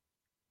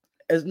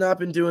has not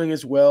been doing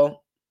as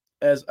well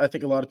as I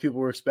think a lot of people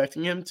were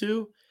expecting him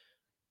to.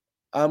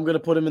 I'm going to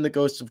put him in the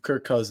Ghosts of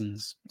Kirk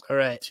Cousins. All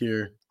right.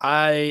 Tier.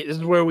 This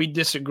is where we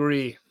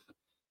disagree.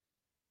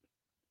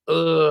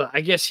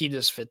 I guess he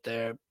just fit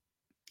there.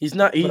 He's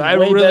not. He's I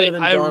way really, better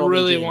than Darnold. I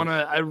really want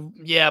to.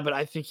 Yeah, but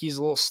I think he's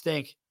a little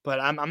stink. But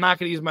I'm not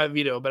going to use my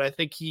veto. But I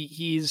think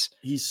he's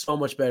so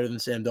much better than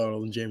Sam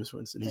Darnold and Jameis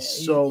Winston.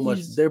 He's so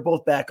much. They're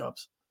both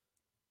backups.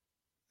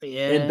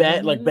 Yeah, and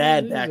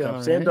bad backup.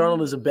 Right. Sam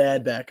Darnold is a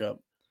bad backup.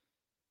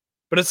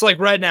 But it's like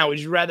right now, would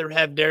you rather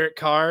have Derek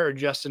Carr or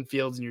Justin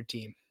Fields in your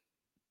team?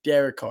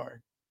 Derek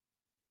Carr.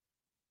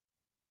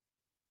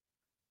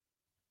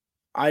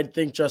 I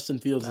think Justin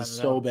Fields is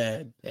so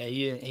bad. Yeah,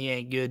 he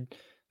ain't good.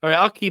 All right,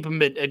 I'll keep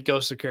him at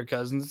Ghost of Kirk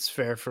Cousins. It's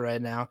fair for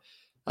right now.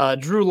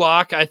 Drew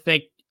Lock, I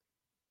think,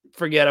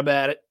 forget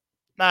about it.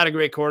 Not a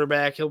great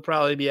quarterback. He'll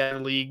probably be out of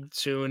the league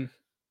soon,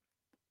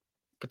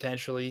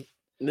 potentially.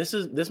 This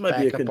might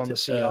be on the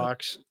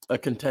Seahawks. A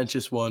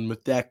contentious one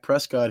with Dak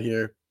Prescott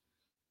here.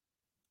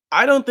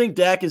 I don't think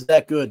Dak is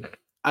that good.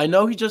 I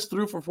know he just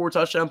threw for 4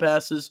 touchdown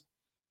passes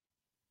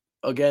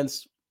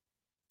against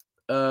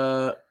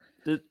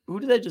who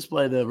did they just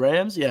play? The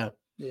Rams? Yeah.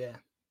 Yeah.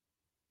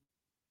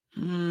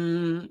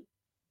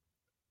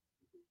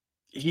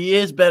 He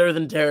is better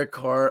than Derek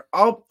Carr.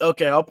 I'll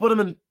put him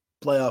in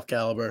playoff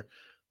caliber.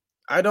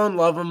 I don't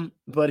love him,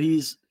 but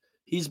he's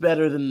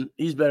better than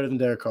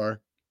Derek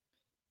Carr.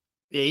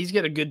 Yeah, he's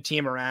got a good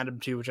team around him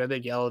too, which I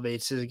think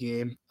elevates his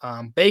game.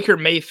 Baker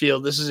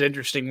Mayfield, this is an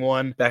interesting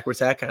one. Backwards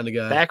hat kind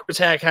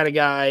of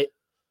guy.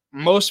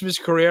 Most of his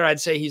career,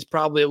 I'd say he's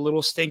probably a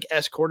little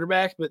stink-ass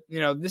quarterback, but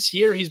this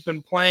year he's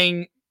been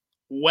playing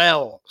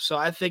well. So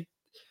I think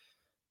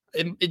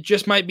it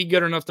just might be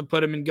good enough to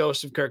put him in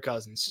Ghost of Kirk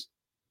Cousins.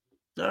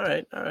 All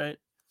right.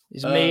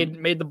 He's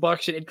made the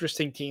Bucs an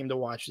interesting team to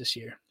watch this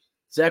year.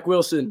 Zach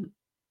Wilson,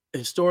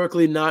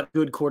 historically not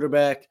good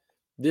quarterback.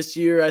 This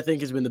year, I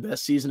think, has been the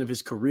best season of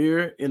his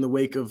career in the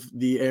wake of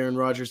the Aaron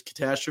Rodgers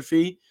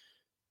catastrophe.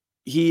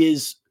 He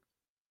is,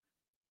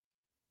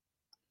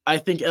 I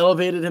think,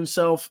 elevated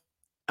himself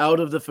out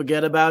of the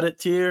forget about it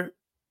tier.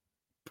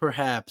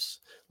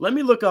 Perhaps. Let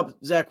me look up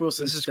Zach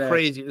Wilson's stats.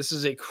 Crazy. This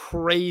is a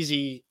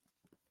crazy.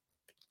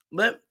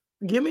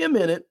 Give me a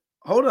minute.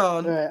 Hold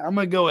on. All right, I'm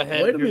gonna go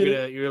ahead.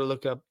 You're gonna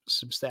look up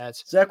some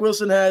stats. Zach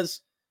Wilson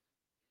has.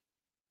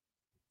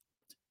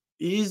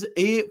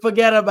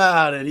 Forget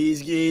about it.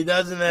 He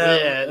doesn't have.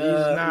 Yeah,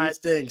 he's not. He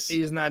stinks.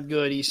 He's not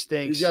good. He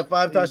stinks. He's got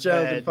 5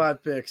 touchdowns and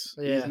 5 picks.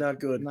 Yeah, he's not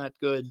good. Not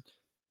good.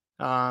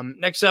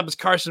 Next up is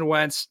Carson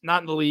Wentz.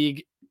 Not in the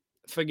league.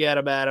 Forget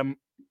about him.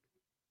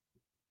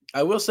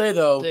 I will say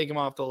though, take him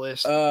off the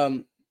list.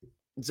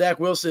 Zach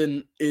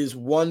Wilson is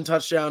one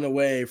touchdown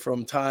away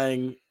from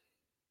tying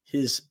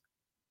his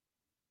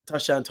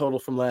touchdown total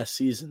from last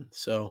season.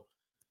 So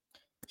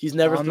he's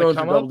never On the thrown for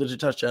come up? double-digit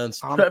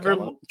touchdowns. On the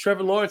come up?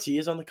 Trevor Lawrence, he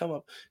is on the come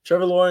up.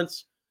 Trevor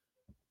Lawrence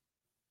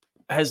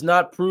has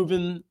not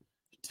proven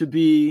to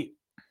be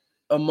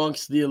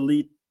amongst the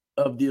elite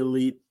of the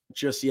elite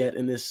just yet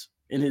in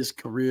his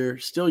career.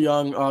 Still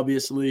young,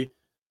 obviously,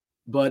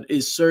 but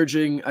is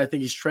surging. I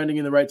think he's trending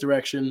in the right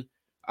direction.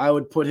 I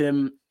would put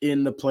him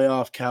in the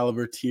playoff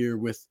caliber tier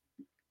with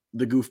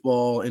the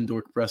goofball and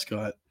Dork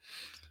Prescott.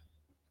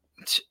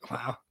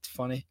 Wow, it's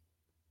funny.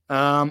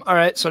 All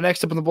right, so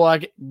next up on the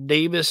block,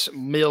 Davis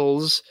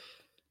Mills.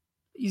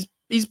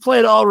 He's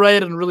played all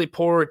right on a really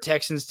poor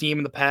Texans team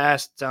in the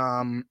past.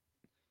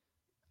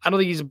 I don't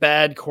think he's a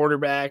bad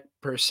quarterback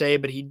per se,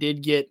 but he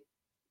did get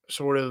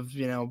sort of,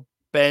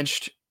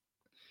 benched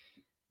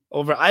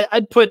over.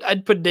 I'd put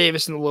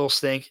Davis in the little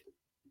stink.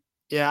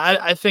 Yeah,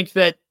 I think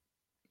that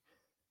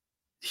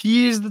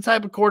he's the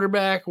type of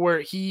quarterback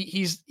where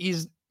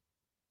he's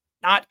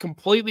not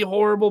completely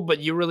horrible, but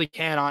you really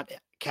cannot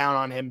count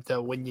on him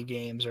to win you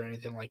games or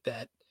anything like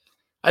that.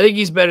 I think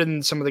he's better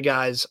than some of the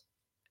guys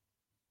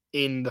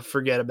in the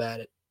forget about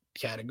it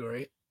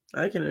category.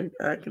 I can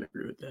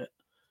agree with that.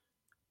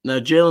 Now,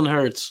 Jalen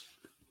Hurts.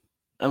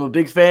 I'm a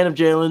big fan of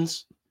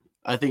Jalen's.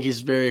 I think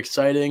he's very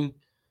exciting.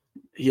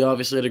 He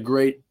obviously had a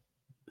great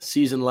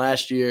season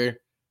last year.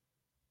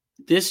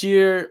 This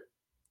year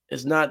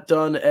is not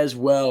done as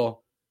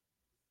well.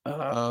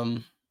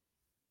 And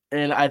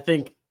I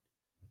think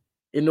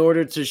in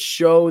order to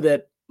show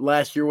that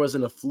last year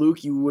wasn't a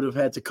fluke, you would have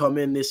had to come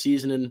in this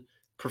season and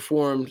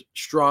performed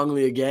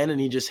strongly again, and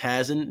he just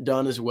hasn't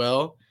done as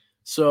well.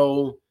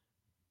 So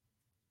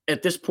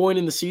at this point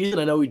in the season,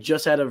 I know we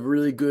just had a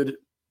really good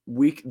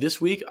week this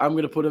week. I'm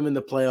going to put him in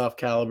the playoff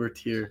caliber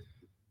tier.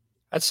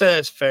 I'd say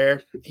that's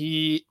fair.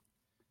 He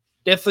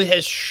definitely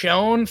has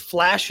shown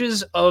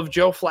flashes of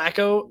Joe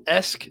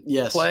Flacco-esque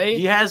play.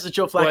 He has the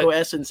Joe Flacco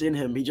essence in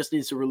him. He just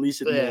needs to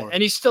release it more.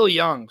 And he's still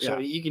young, so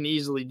he can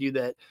easily do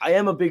that. I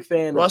am a big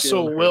fan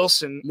Russell of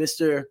Wilson.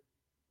 Mr.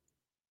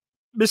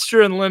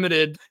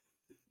 Unlimited.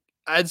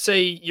 I'd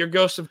say your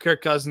ghost of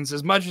Kirk Cousins.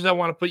 As much as I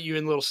want to put you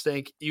in little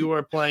stink, you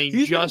are playing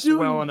just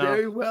well enough.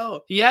 Very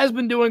well. He has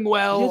been doing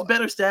well. He has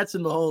better stats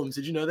than Mahomes.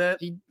 Did you know that?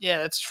 Yeah,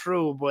 that's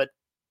true, but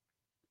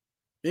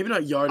maybe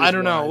not yardage. I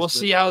don't know. We'll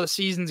see how the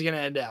season's going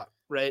to end out,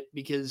 right?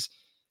 Because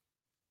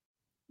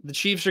the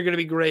Chiefs are going to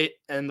be great,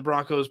 and the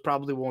Broncos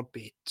probably won't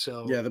beat.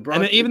 So yeah, the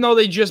Broncos. Even though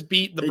they just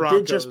beat the Broncos,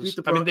 did just beat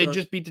the Broncos. they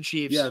just beat the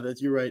Chiefs. Yeah,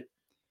 you're right.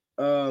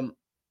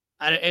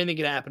 Anything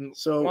can happen.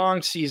 So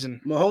long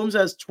season. Mahomes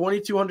has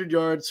 2,200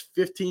 yards,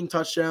 15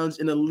 touchdowns,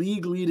 and a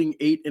league-leading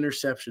 8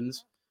 interceptions.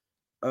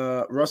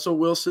 Russell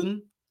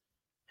Wilson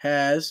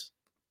has,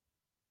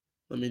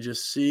 let me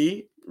just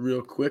see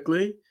real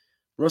quickly.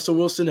 Russell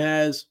Wilson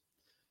has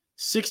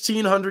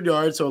 1,600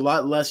 yards, so a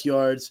lot less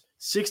yards,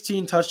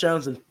 16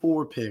 touchdowns, and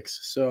 4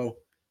 picks. So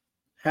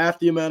half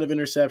the amount of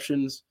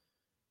interceptions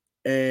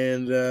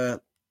and a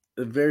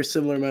very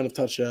similar amount of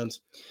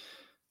touchdowns.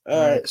 All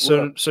right.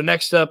 So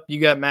next up, you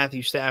got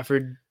Matthew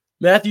Stafford.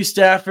 Matthew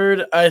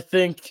Stafford, I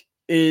think,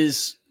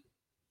 is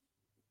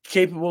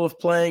capable of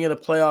playing at a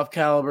playoff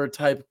caliber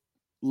type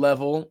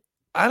level.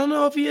 I don't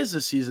know if he is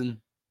this season.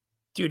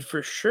 Dude,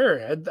 for sure.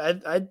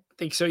 I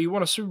think so. He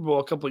won a Super Bowl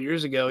a couple of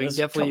years ago. He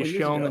definitely has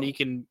shown that he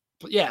can.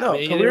 Yeah, no,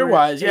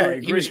 career-wise,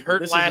 he was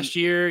hurt last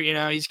year.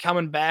 He's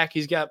coming back.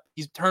 He's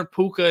turned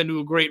Puka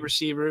into a great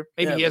receiver.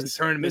 Maybe he hasn't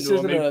turned him into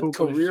a. This isn't a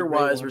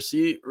career-wise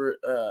receiver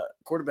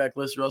quarterback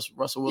list. Russell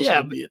Wilson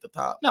would be at the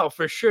top. No,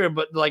 for sure.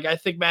 But I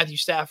think Matthew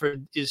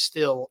Stafford is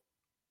still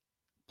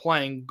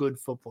playing good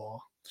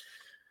football.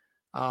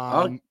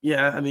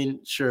 Yeah, I mean,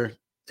 sure.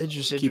 It's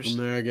just keep him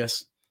there, I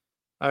guess.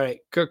 All right,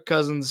 Kirk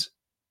Cousins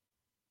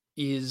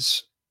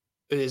is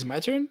my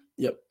turn.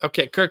 Yep.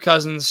 Okay, Kirk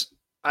Cousins.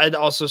 I'd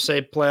also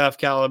say playoff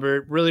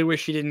caliber. Really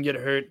wish he didn't get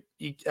hurt.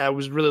 I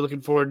was really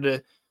looking forward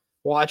to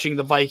watching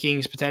the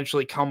Vikings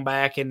potentially come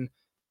back and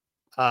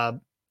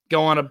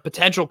go on a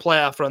potential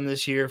playoff run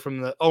this year from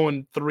the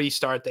 0-3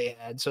 start they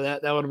had. So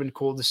that would have been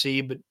cool to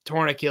see. But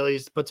torn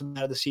Achilles puts him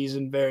out of the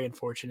season. Very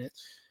unfortunate.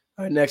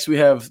 All right, next we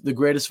have the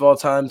greatest of all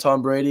time,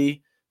 Tom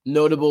Brady.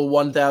 Notable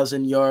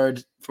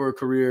 1,000-yard for a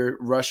career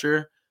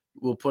rusher.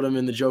 We'll put him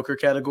in the Joker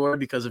category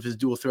because of his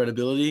dual threat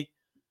ability.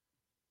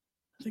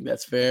 I think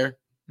that's fair.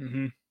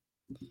 Mm-hmm.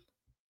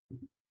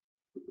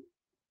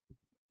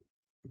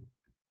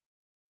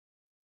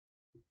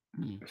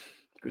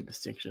 Good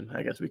distinction.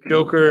 I guess we can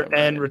Joker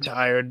and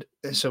retired.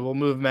 So we'll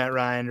move Matt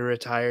Ryan to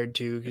retired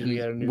too because we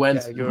got a new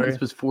category. Wentz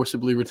was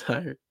forcibly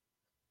retired.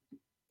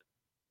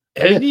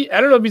 I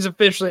don't know if he's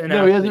officially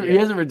announced. No, he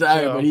hasn't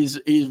retired, but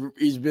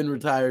he's been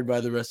retired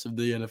by the rest of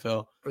the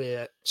NFL.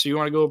 Yeah. So you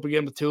want to go up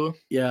again with Tua?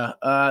 Yeah.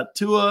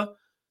 Tua.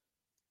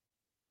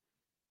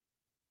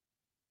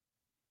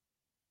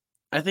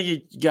 I think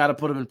you got to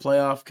put him in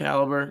playoff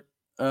caliber.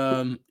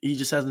 He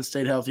just hasn't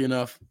stayed healthy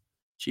enough.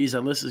 Jeez,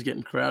 that list is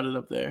getting crowded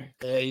up there.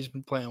 Yeah, he's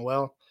been playing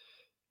well.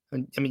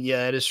 I mean,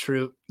 yeah, it is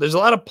true. There's a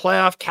lot of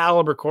playoff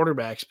caliber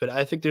quarterbacks, but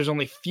I think there's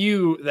only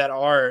few that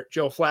are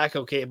Joe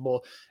Flacco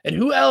capable. And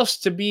who else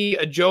to be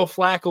a Joe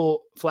Flacco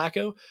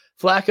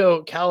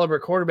caliber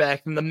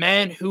quarterback than the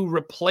man who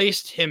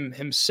replaced him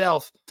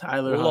himself,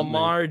 Tyler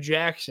Lamar Huntley.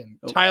 Jackson,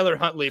 Tyler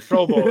Huntley,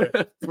 Pro Bowler,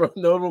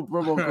 notable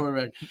Pro Bowl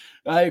quarterback.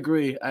 I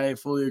agree. I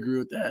fully agree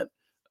with that.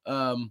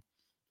 I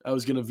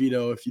was gonna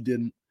veto if you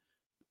didn't,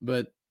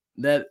 but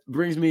that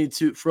brings me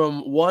to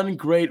from one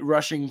great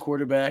rushing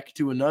quarterback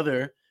to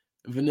another.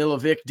 Vanilla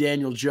Vic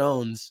Daniel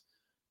Jones.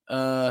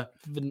 That's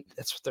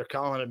what they're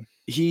calling him.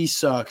 He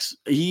sucks.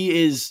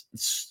 He is.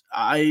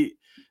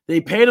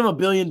 They paid him $1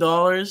 billion.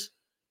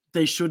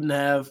 They shouldn't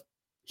have.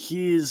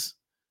 He's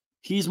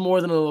more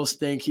than a little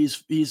stink.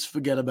 He's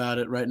forget about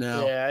it right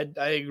now. Yeah,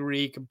 I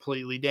agree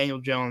completely.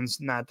 Daniel Jones,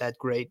 not that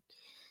great.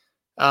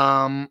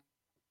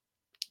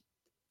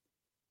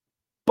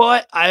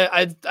 But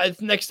I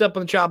next up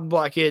on the chopping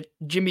block hit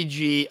Jimmy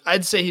G.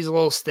 I'd say he's a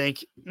little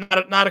stink.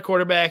 Not a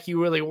quarterback you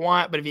really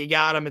want, but if you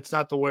got him, it's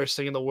not the worst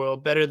thing in the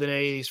world. Better than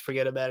any of these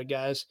forget about it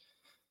guys.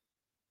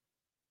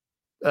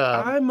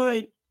 I'm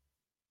going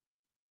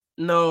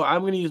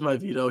to use my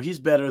veto. He's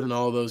better than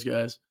all of those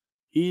guys.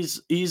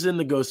 He's in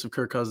the ghost of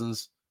Kirk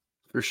Cousins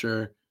for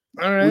sure.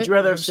 All right. Would you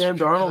rather have Sam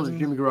Darnold or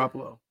Jimmy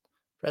Garoppolo?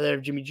 Rather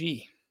have Jimmy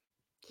G.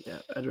 Yeah,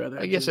 I'd rather.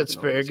 I guess that's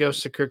fair. It goes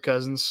to Kirk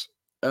Cousins.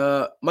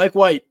 Mike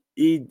White.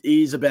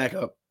 He's a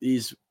backup.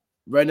 He's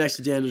right next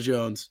to Daniel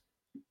Jones.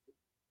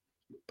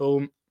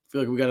 Boom. I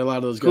feel like we got a lot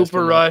of those guys.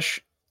 Cooper Rush.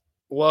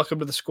 Welcome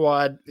to the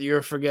squad.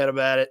 You'll forget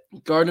about it.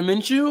 Gardner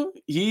Minshew,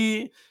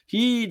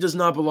 he does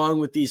not belong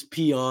with these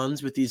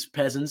peons, with these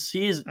peasants.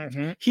 He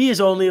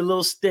is only a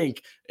little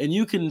stink, and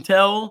you can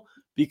tell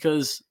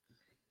because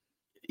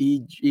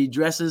he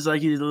dresses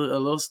like he's a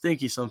little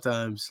stinky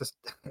sometimes.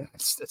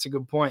 That's a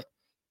good point.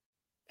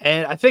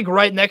 And I think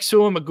right next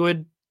to him, a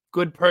good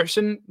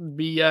person would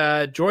be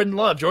Jordan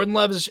Love. Jordan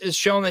Love is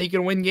shown that he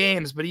can win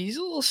games, but he's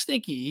a little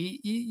stinky.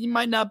 He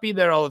might not be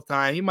there all the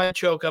time. He might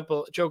choke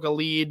a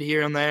lead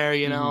here and there,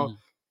 you know.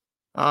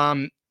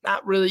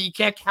 Not really. You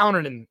can't count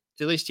on him.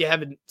 At least you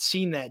haven't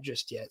seen that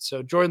just yet.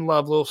 So Jordan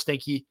Love, a little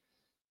stinky.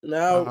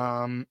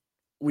 Now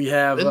we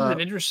have this is an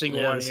interesting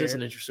one. This is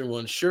an interesting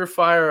one.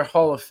 Surefire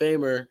Hall of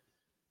Famer.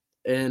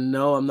 And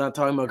no, I'm not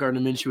talking about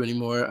Gardner Minshew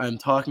anymore. I'm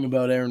talking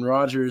about Aaron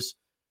Rodgers.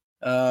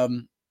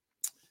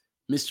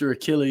 Mr.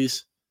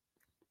 Achilles.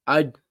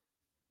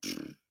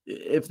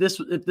 If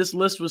this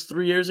list was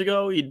 3 years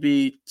ago, he'd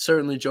be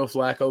certainly Joe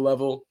Flacco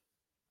level.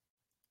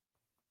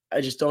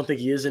 I just don't think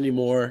he is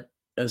anymore,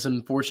 as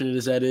unfortunate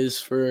as that is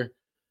for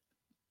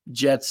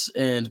Jets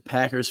and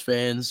Packers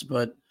fans,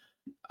 but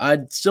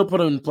I'd still put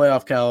him in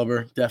playoff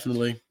caliber,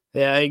 definitely.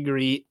 Yeah, I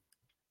agree.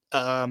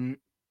 I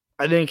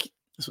think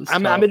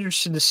I'm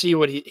interested to see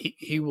what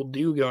he will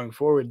do going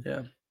forward.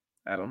 Yeah.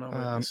 I don't know.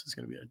 This is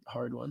going to be a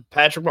hard one.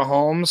 Patrick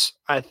Mahomes,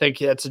 I think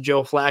that's a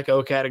Joe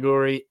Flacco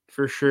category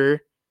for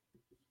sure.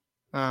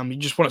 He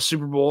just won a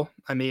Super Bowl.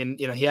 I mean,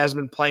 you know, he hasn't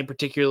been playing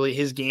particularly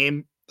his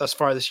game thus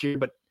far this year,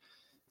 but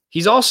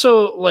he's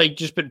also like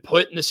just been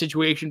put in a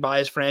situation by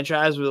his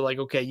franchise where like,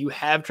 okay, you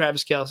have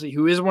Travis Kelce,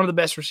 who is one of the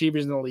best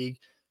receivers in the league,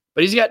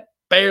 but he's got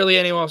barely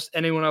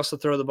anyone else to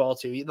throw the ball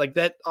to. Like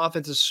that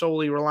offense is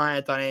solely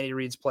reliant on Andy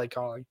Reid's play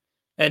calling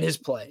and his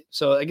play.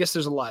 So I guess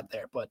there's a lot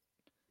there, but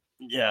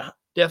yeah.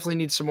 Definitely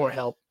needs some more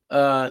help.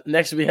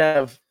 Next, we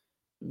have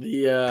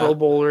the Pro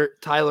Bowler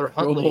Tyler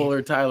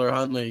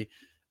Huntley.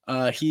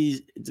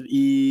 He's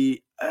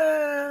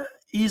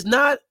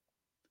not.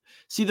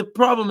 See, the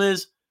problem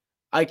is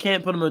I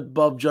can't put him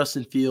above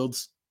Justin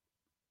Fields.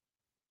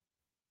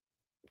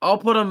 I'll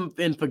put him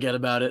in. Forget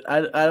about it.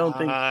 I don't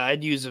think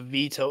I'd use a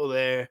veto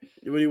there.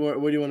 Where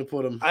do you want to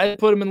put him? I'd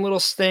put him in little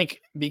stink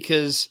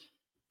because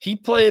he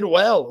played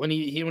well when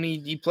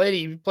he played.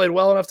 He played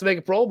well enough to make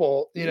a Pro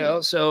Bowl, you know.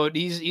 So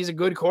he's a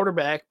good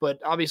quarterback, but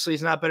obviously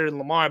he's not better than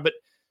Lamar. But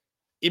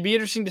it'd be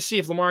interesting to see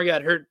if Lamar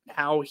got hurt,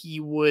 how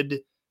he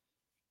would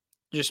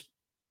just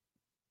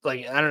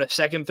like I don't know,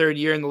 second, third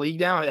year in the league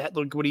now.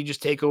 Would he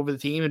just take over the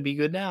team and be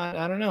good now?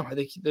 I don't know. I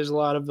think there's a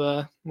lot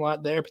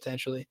there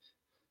potentially.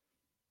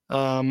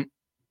 All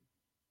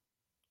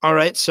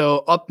right.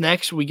 So up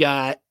next we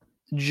got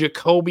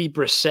Jacoby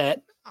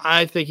Brissett.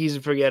 I think he's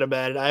a forget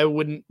about it. I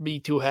wouldn't be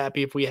too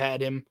happy if we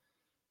had him.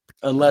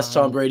 Unless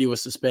Tom Brady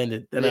was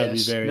suspended, then I'd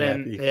be very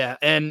happy. Yeah,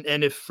 and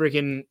if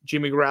freaking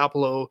Jimmy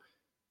Garoppolo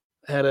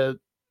had a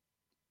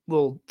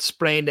little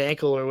sprained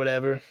ankle or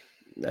whatever.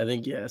 I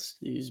think, yes,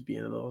 he's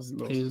being a little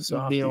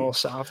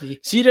softy.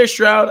 CJ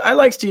Stroud, I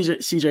like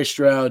CJ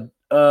Stroud.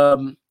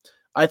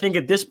 I think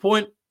at this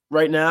point,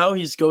 right now,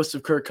 he's ghost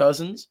of Kirk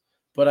Cousins,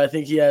 but I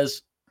think he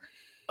has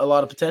a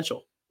lot of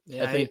potential.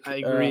 Yeah, I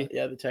agree.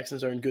 The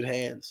Texans are in good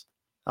hands.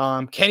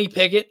 Kenny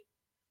Pickett,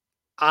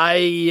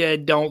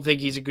 I don't think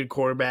he's a good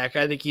quarterback.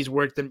 I think he's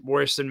worse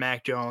than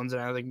Mac Jones,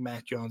 and I don't think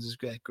Mac Jones is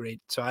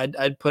great. So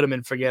I'd put him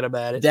in forget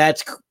about it.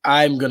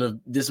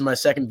 This is my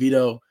second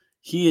veto.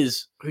 He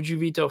is. Who'd you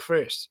veto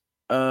first?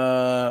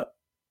 I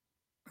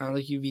don't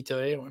think you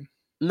vetoed anyone.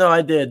 No,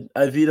 I did.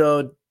 I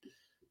vetoed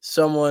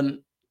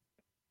someone.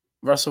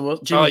 Russell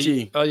Wilson, Jimmy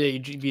G. Oh, yeah, you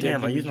vetoed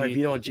Damn, I Jimmy used my G.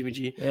 veto on Jimmy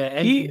G. Yeah,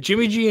 and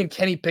Jimmy G and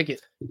Kenny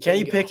Pickett.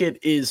 Kenny Pickett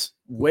is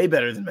way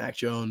better than Mac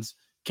Jones.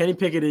 Kenny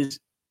Pickett is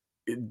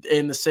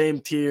in the same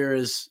tier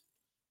as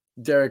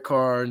Derek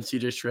Carr and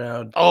CJ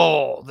Stroud.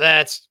 Oh,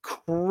 that's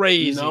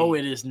crazy. No,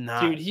 it is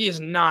not. Dude, he is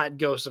not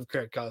Ghost of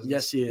Kirk Cousins.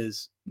 Yes, he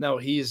is. No,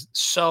 he's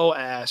so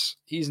ass.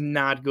 He's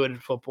not good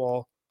at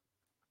football.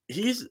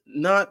 He's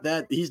not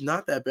that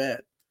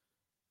bad.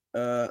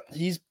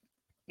 He's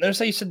notice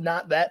how you said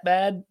not that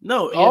bad?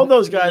 No, all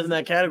those guys in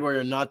that category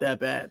are not that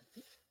bad.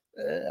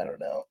 I don't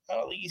know. I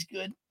don't think he's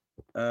good.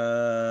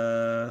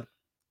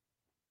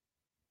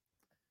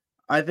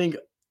 I think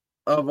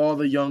of all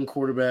the young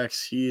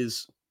quarterbacks, he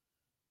is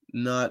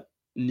not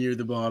near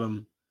the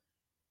bottom.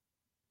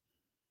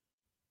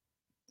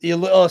 You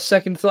little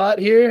second thought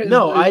here?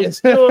 No, I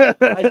still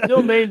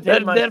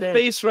maintain my that stance.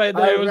 face right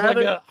there was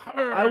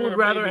I would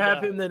rather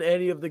have him than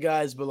any of the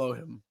guys below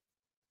him.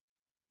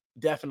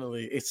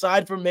 Definitely.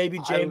 Aside from maybe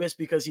Jameis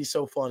because he's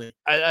so funny.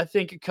 I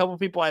think a couple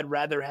people I'd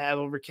rather have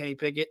over Kenny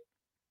Pickett.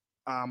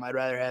 I'd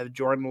rather have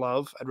Jordan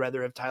Love. I'd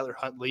rather have Tyler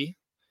Huntley.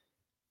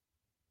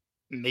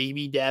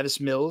 Maybe Davis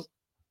Mills.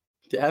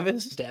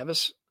 Davis?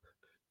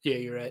 Yeah,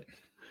 you're right.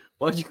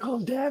 Why'd you call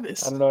him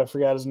Davis? I don't know. I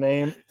forgot his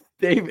name.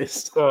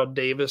 Davis. Oh,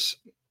 Davis.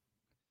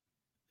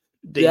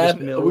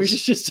 Davis Mills. We should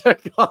just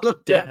start calling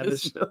him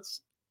Davis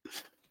Mills.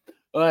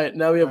 All right,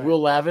 now we have Will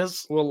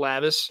Levis. Will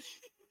Levis.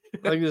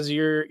 I think this is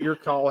your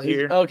call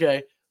here.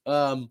 Okay.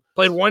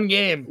 Played one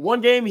game.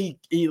 One game he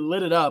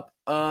lit it up.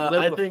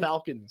 I think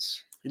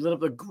Falcons. He lit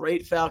up a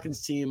great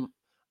Falcons team.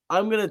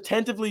 I'm gonna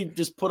tentatively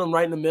just put him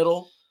right in the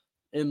middle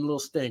in a little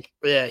stink.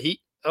 Yeah,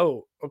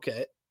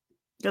 okay.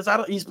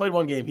 Because he's played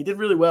one game. He did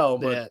really well,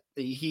 but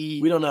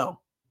we don't know.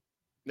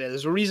 Yeah,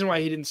 there's a reason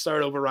why he didn't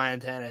start over Ryan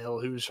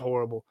Tannehill, who's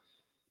horrible.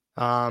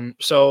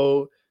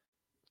 So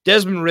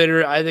Desmond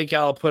Ridder, I think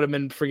I'll put him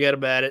in forget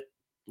about it.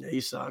 Yeah,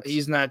 he sucks.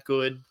 He's not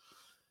good.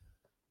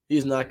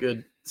 He's not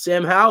good.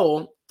 Sam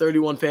Howell,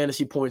 31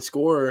 fantasy point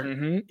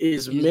scorer,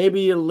 is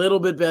maybe a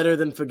little bit better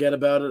than forget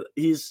about it.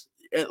 He's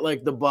at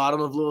like the bottom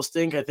of Little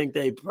Stink. I think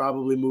they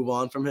probably move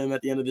on from him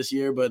at the end of this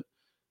year, but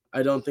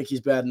I don't think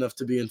he's bad enough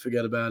to be in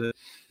forget about it.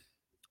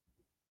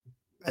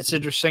 That's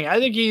interesting. I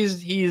think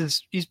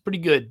he's pretty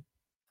good.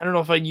 I don't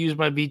know if I'd use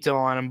my veto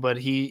on him, but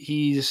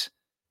he's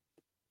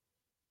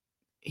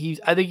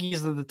I think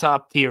he's at the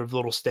top tier of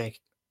Little Stink.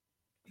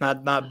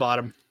 Not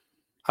bottom.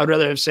 I'd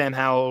rather have Sam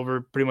Howell over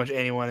pretty much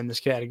anyone in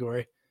this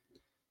category.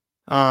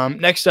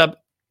 Next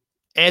up,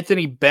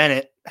 Anthony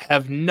Bennett.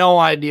 Have no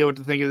idea what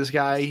to think of this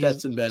guy.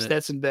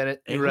 Stetson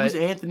Bennett. You're right. Who's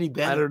Anthony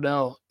Bennett? I don't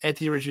know.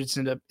 Anthony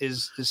Richardson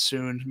is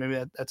soon. Maybe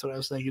that's what I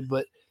was thinking.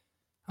 But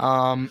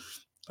I'm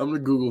gonna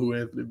Google who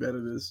Anthony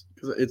Bennett is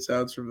because it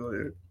sounds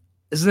familiar.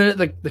 Isn't it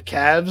the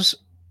Cavs?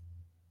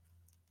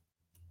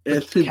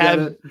 Anthony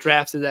Bennett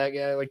drafted that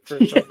guy like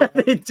first. Yeah,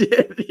 they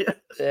did.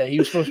 Yeah, he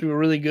was supposed to be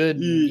really good.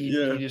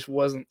 He just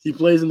wasn't. He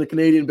plays in the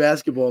Canadian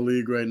Basketball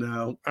League right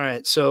now. All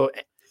right, so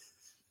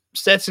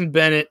Stetson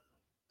Bennett.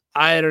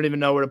 I don't even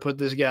know where to put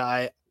this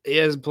guy. He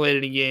hasn't played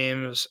any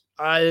games.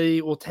 I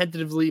will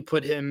tentatively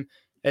put him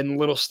in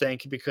Little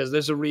Stink because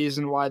there's a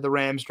reason why the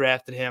Rams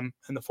drafted him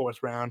in the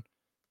 4th round.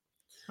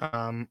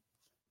 We'll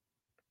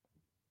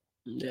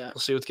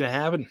see what's going to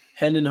happen.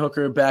 Hendon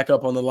Hooker back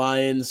up on the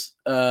Lions.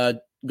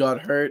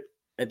 Got hurt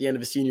at the end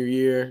of his senior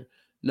year.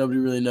 Nobody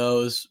really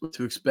knows what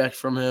to expect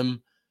from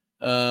him.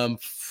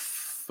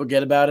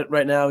 Forget about it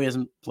right now. He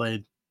hasn't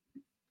played.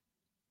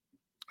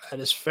 That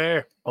is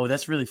fair. Oh,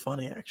 that's really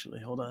funny, actually.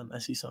 Hold on. I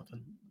see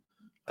something.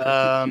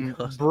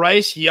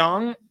 Bryce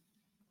Young,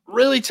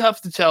 really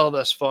tough to tell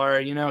thus far.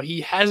 You know,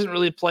 he hasn't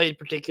really played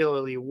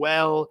particularly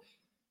well,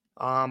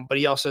 but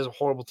he also has a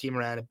horrible team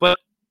around it. But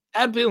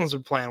Adam Thielen's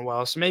been playing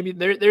well, so maybe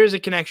there is a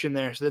connection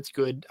there, so that's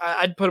good.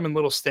 I'd put him in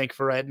Little Stink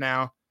for right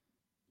now.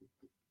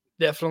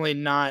 Definitely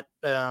not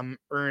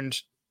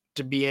earned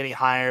to be any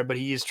higher, but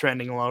he is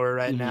trending lower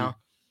right now.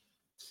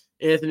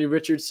 Anthony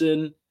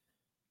Richardson,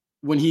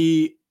 when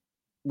he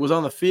was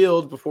on the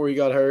field before he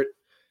got hurt,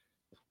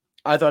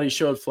 I thought he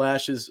showed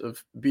flashes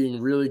of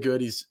being really good.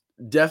 He's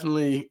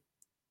definitely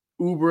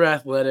uber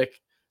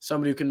athletic,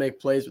 somebody who can make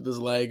plays with his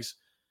legs.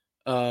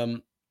 I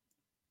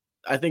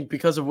think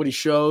because of what he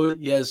showed,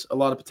 he has a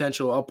lot of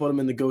potential. I'll put him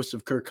in the ghost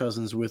of Kirk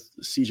Cousins with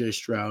CJ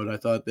Stroud. I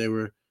thought they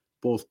were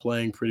both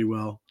playing pretty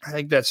well. I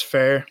think that's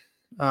fair.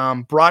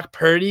 Brock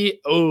Purdy.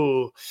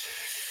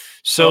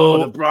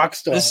 The Brock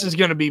star. This is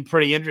going to be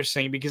pretty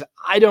interesting because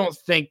I don't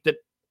think that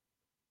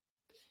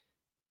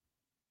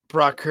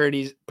Brock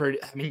Purdy.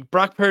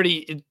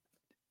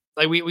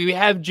 Like we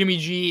have Jimmy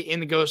G in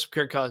the ghost of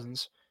Kirk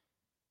Cousins.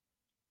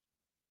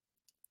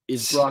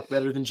 Is Brock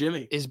better than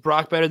Jimmy?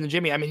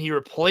 I mean, he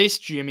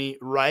replaced Jimmy,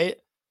 right?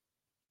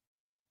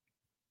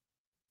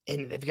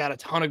 And they've got a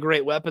ton of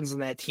great weapons in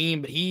that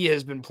team, but he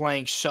has been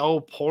playing so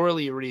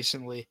poorly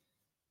recently.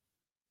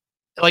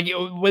 Like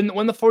when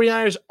the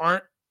 49ers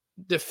aren't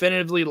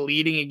definitively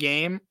leading a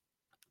game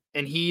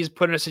and he's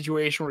put in a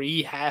situation where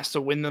he has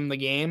to win them the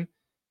game,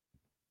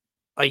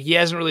 like he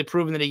hasn't really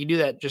proven that he can do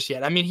that just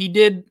yet. I mean, he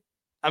did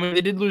I mean,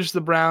 they did lose to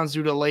the Browns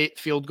due to a late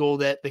field goal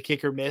that the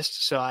kicker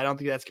missed, so I don't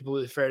think that's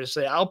completely fair to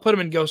say. I'll put him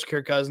in ghost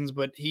Kirk Cousins,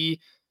 but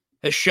he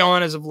has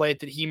shown as of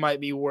late that he might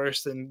be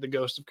worse than the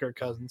ghost of Kirk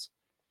Cousins.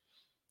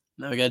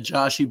 Now we got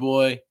Joshy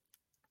Boy,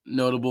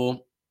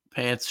 notable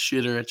pants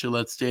shitter at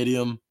Gillette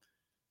Stadium.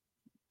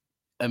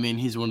 I mean,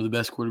 he's one of the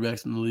best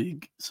quarterbacks in the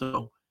league,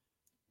 so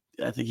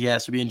I think he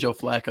has to be in Joe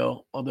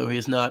Flacco, although he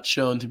has not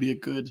shown to be a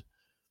good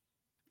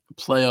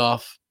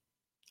playoff.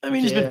 I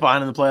mean, he's been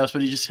fine in the playoffs,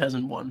 but he just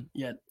hasn't won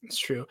yet. It's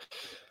true.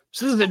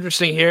 So this is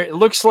interesting here. It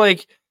looks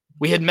like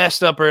we had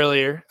messed up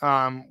earlier.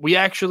 We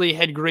actually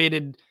had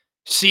graded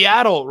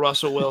Seattle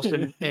Russell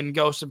Wilson and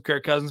ghost of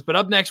Kirk Cousins, but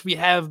up next we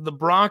have the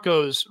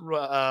Broncos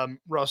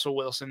Russell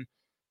Wilson,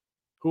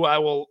 who I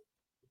will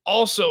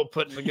also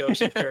put in the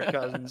ghost of Kirk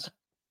Cousins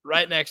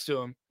right next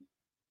to him.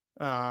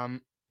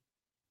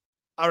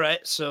 All right,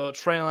 so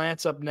Trey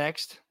Lance up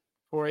next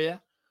for you.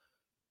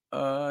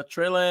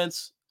 Trey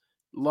Lance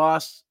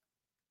lost.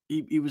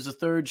 He was the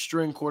third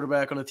string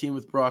quarterback on a team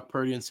with Brock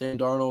Purdy and Sam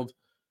Darnold.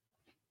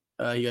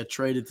 He got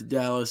traded to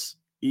Dallas.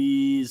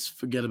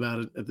 Forget about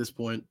it at this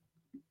point.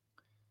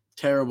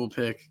 Terrible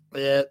pick.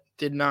 Yeah,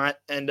 did not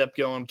end up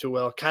going too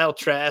well. Kyle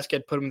Trask,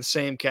 I'd put him in the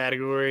same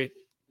category.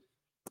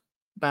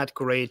 Not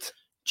great.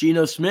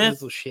 Geno Smith.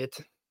 Little shit.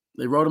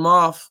 They wrote him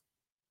off,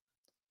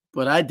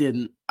 but I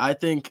didn't. I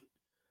think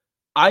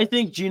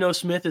Geno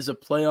Smith is a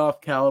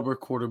playoff caliber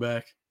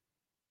quarterback.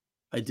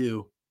 I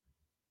do.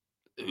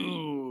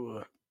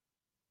 Ooh.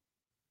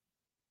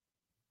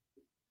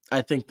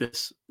 I think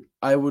this.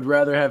 I would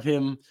rather have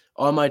him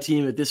on my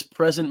team at this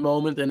present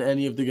moment than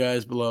any of the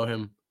guys below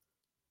him.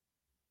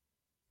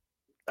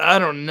 I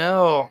don't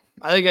know.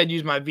 I think I'd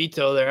use my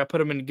veto there. I put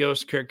him in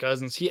ghost Kirk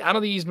Cousins. I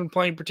don't think he's been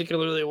playing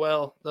particularly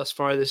well thus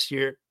far this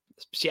year.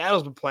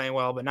 Seattle's been playing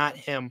well, but not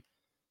him.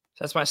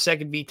 So that's my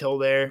second veto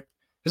there.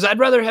 Because I'd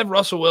rather have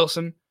Russell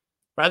Wilson,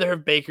 rather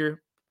have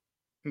Baker,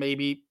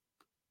 maybe.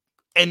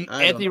 And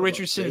Anthony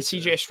Richardson and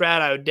CJ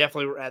Stroud, I would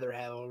definitely rather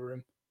have over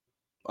him.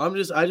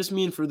 I just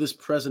mean for this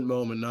present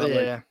moment, not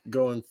like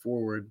going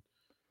forward.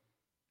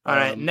 All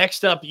right.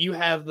 Next up, you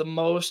have the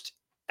most.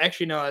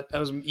 Actually, no, that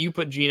was you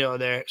put Geno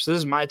there. So this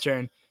is my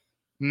turn.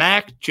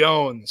 Mac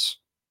Jones.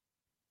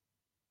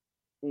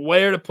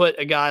 Where to put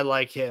a guy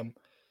like him?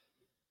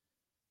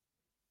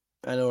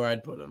 I know where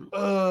I'd put him.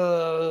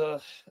 I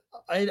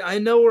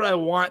know where I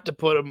want to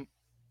put him.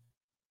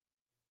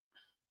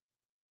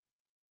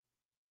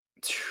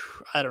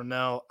 I don't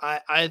know.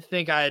 I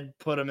think I'd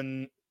put him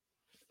in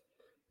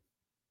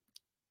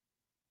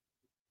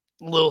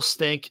Little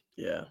Stink.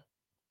 Yeah.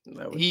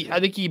 I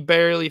think he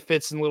barely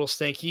fits in Little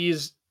Stink.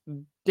 He's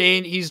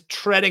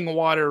treading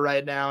water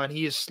right now, and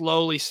he is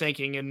slowly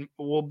sinking, and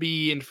will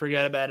be and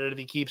forget about it if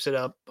he keeps it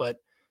up. But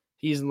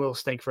he's in Little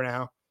Stink for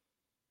now.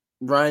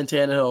 Ryan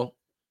Tannehill,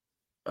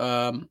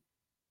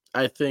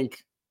 I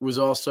think, was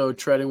also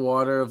treading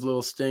water of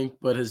Little Stink,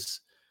 but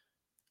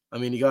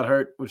he got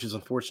hurt, which is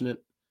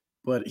unfortunate.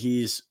 But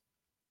he's,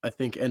 I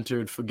think,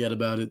 entered forget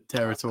about it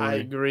territory. I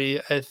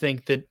agree. I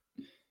think that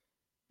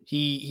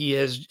he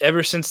has,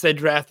 ever since they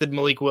drafted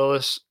Malik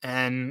Willis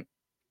and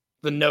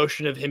the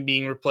notion of him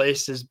being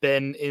replaced has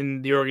been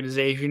in the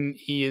organization,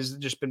 he has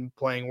just been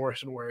playing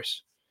worse and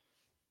worse.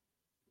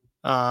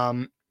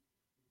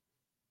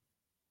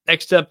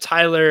 Next up,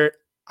 Taylor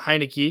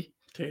Heinicke.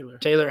 Here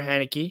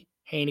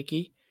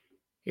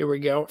we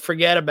go.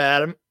 Forget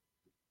about him.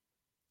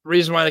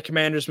 Reason why the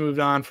Commanders moved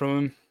on from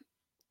him.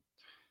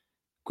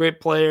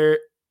 Great player.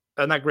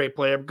 Not great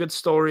player, but good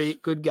story.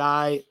 Good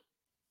guy.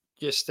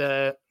 Just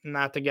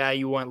not the guy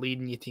you want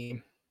leading your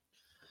team.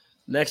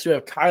 Next, we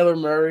have Kyler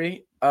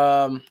Murray.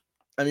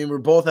 We're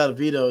both out of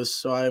vetoes,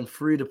 so I am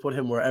free to put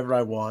him wherever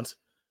I want.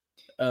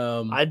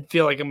 I'd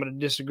feel like I'm going to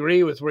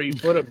disagree with where you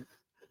put him.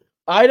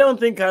 I don't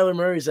think Kyler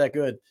Murray's that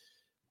good.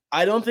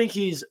 I don't think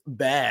he's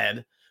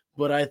bad,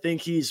 but I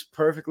think he's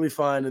perfectly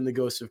fine in the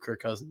ghost of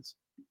Kirk Cousins.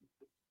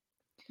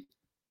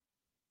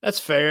 That's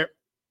fair.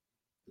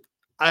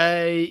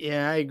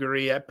 I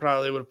agree. I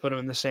probably would have put him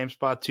in the same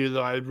spot too,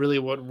 though. I really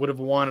would have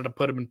wanted to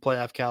put him in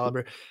playoff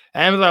caliber.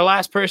 And with our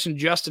last person,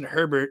 Justin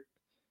Herbert.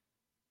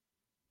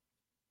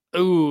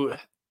 Ooh.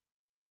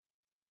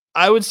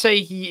 I would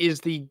say he is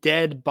the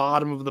dead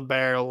bottom of the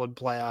barrel in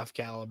playoff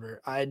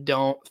caliber. I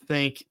don't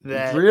think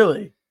that.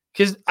 Really?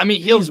 Because,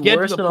 he'll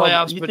get to the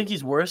playoffs. You think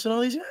he's worse than all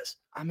these guys?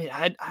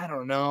 I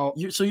don't know.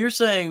 So you're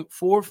saying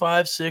 4,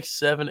 5, 6,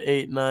 7,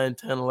 8, 9,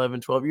 10,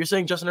 11, 12. You're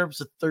saying Justin Herbert's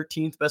the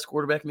 13th best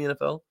quarterback in the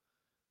NFL?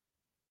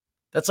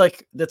 That's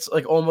like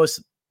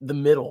almost the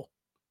middle.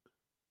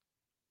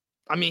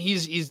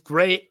 He's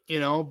great,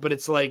 but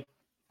it's like,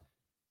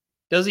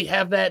 does he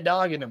have that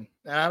dog in him?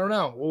 I don't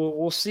know.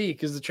 We'll see,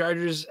 because the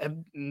Chargers have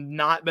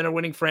not been a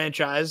winning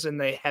franchise, and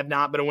they have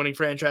not been a winning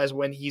franchise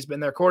when he's been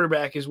their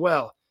quarterback as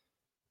well.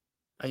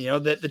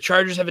 The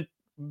Chargers have a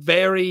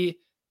very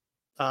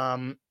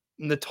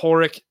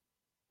notoric.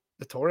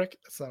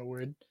 That's not a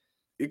word.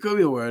 It could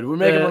be a word. We're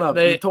making one up.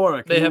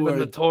 Notoric. They have a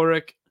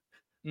notoric.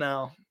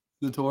 No.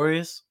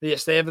 Notorious?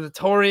 Yes, they have a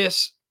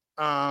notorious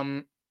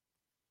sort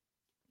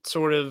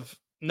of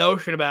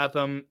notion about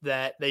them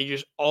that they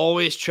just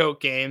always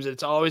choke games.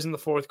 It's always in the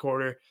fourth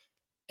quarter.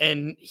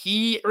 And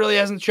he really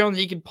hasn't shown that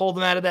he can pull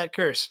them out of that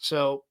curse.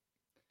 So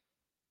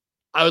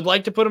I would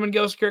like to put him in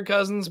Ghost Kirk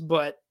Cousins,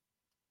 but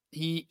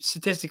he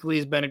statistically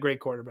has been a great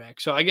quarterback.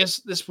 So I guess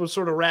this will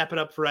sort of wrap it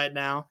up for right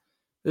now.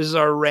 This is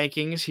our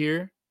rankings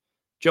here.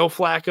 Joe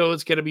Flacco,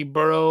 it's going to be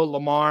Burrow,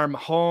 Lamar,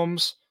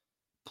 Mahomes.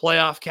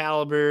 Playoff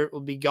caliber will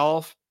be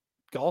Goff,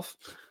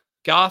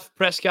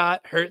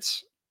 Prescott,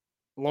 Hurts,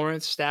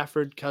 Lawrence,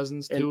 Stafford,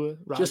 Cousins, And Tua,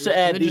 Rodgers. just to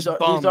add, these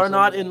are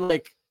not in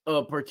like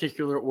a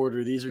particular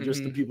order. These are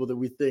just the people that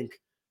we think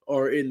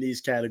are in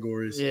these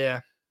categories.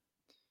 Yeah.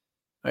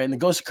 All right, and the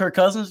Ghost of Kirk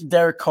Cousins,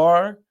 Derek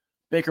Carr,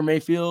 Baker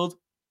Mayfield,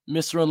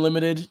 Mr.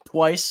 Unlimited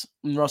twice,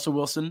 and Russell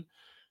Wilson,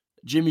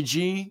 Jimmy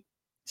G,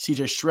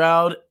 CJ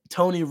Stroud,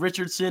 Tony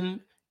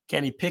Richardson,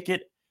 Kenny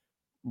Pickett,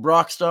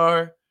 Brock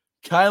Star,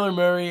 Kyler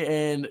Murray,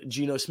 and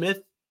Geno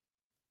Smith.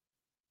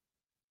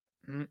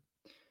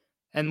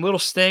 And Little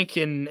Stink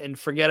and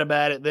forget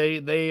about it.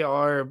 They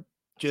are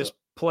just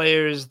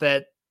players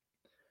that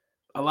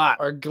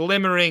are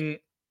glimmering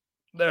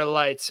their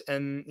lights,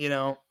 and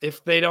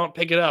if they don't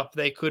pick it up,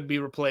 they could be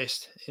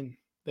replaced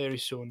very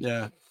soon.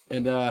 Yeah,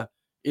 and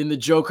in the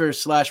Joker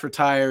 /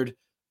 retired,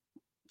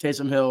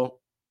 Taysom Hill,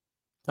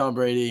 Tom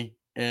Brady,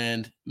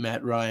 and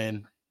Matt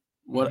Ryan.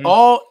 What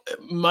all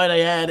might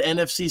I add?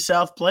 NFC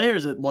South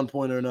players at one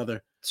point or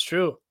another. It's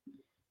true.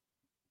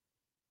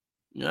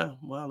 Yeah,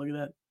 wow, look at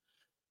that.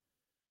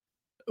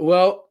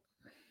 Well,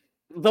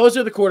 those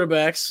are the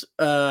quarterbacks.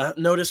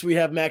 Notice we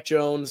have Mac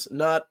Jones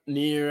not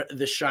near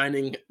the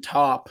shining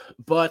top,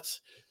 but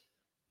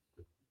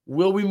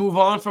will we move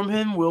on from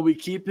him? Will we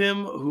keep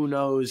him? Who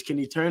knows? Can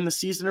he turn the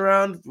season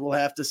around? We'll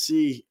have to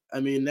see.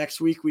 I mean,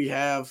 next week we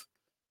have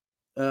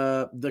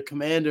the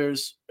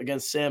Commanders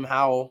against Sam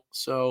Howell.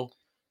 So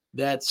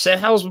Sam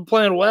Howell's been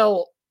playing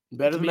well.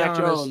 Better than Mac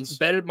Jones.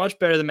 Much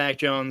better than Mac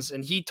Jones.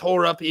 And he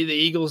tore up the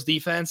Eagles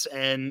defense,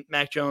 and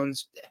Mac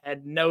Jones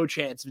had no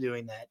chance of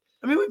doing that.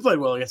 I mean, we played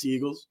well against the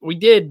Eagles. We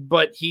did,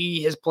 but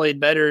he has played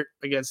better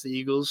against the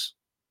Eagles.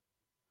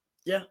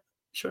 Yeah,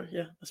 sure.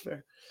 Yeah, that's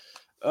fair.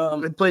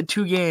 They played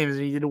 2 games,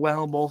 and he did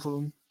well in both of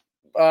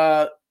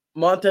them.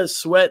 Montez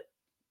Sweat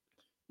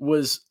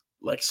was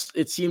like,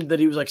 it seemed that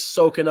he was like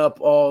soaking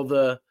up all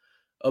the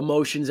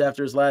emotions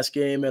after his last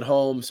game at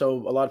home. So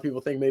a lot of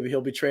people think maybe he'll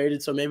be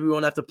traded. So maybe we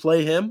won't have to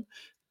play him.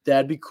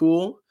 That'd be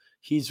cool.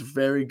 He's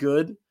very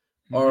good.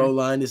 Our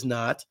O-line is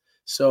not.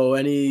 So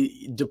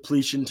any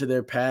depletion to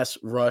their pass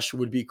rush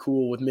would be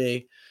cool with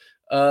me.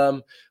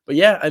 But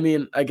yeah, I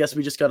mean, I guess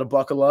we just got to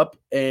buckle up,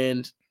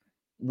 and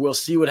we'll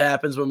see what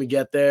happens when we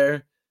get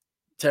there.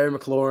 Terry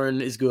McLaurin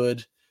is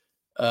good.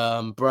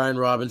 Brian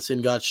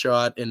Robinson got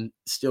shot and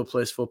still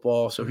plays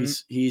football, so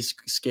he's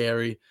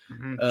scary.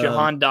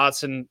 Jahan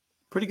Dotson,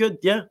 pretty good,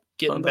 yeah.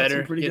 Getting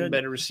better,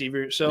 better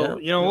receiver. So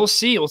we'll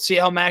see. We'll see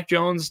how Mac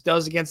Jones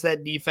does against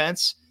that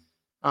defense.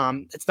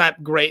 It's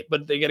not great,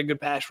 but they get a good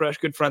pass rush,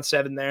 good front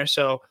seven there.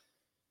 So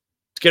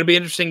it's gonna be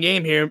an interesting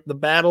game here. The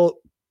battle,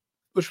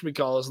 what should we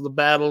call this? The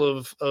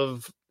battle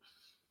of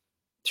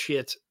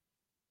shit.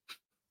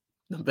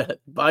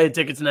 Buy your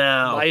tickets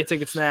now. Buy your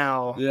tickets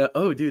now. Yeah.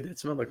 Oh, dude, that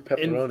smells like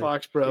pepperoni. In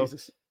Foxborough.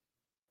 Jesus.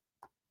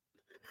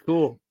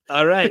 Cool.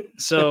 All right.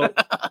 So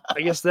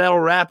I guess that'll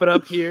wrap it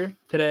up here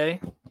today.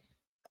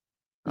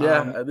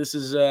 Yeah. This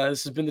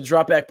has been the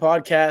Dropback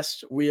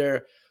Podcast. We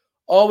are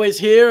always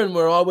here, and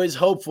we're always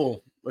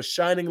hopeful. We're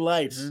shining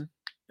lights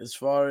as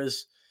far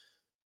as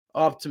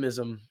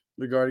optimism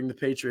regarding the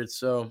Patriots.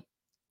 So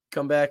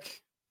come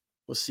back.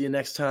 We'll see you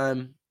next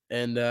time.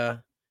 And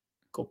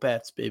go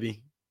Pats,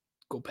 baby.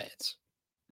 Go Pats.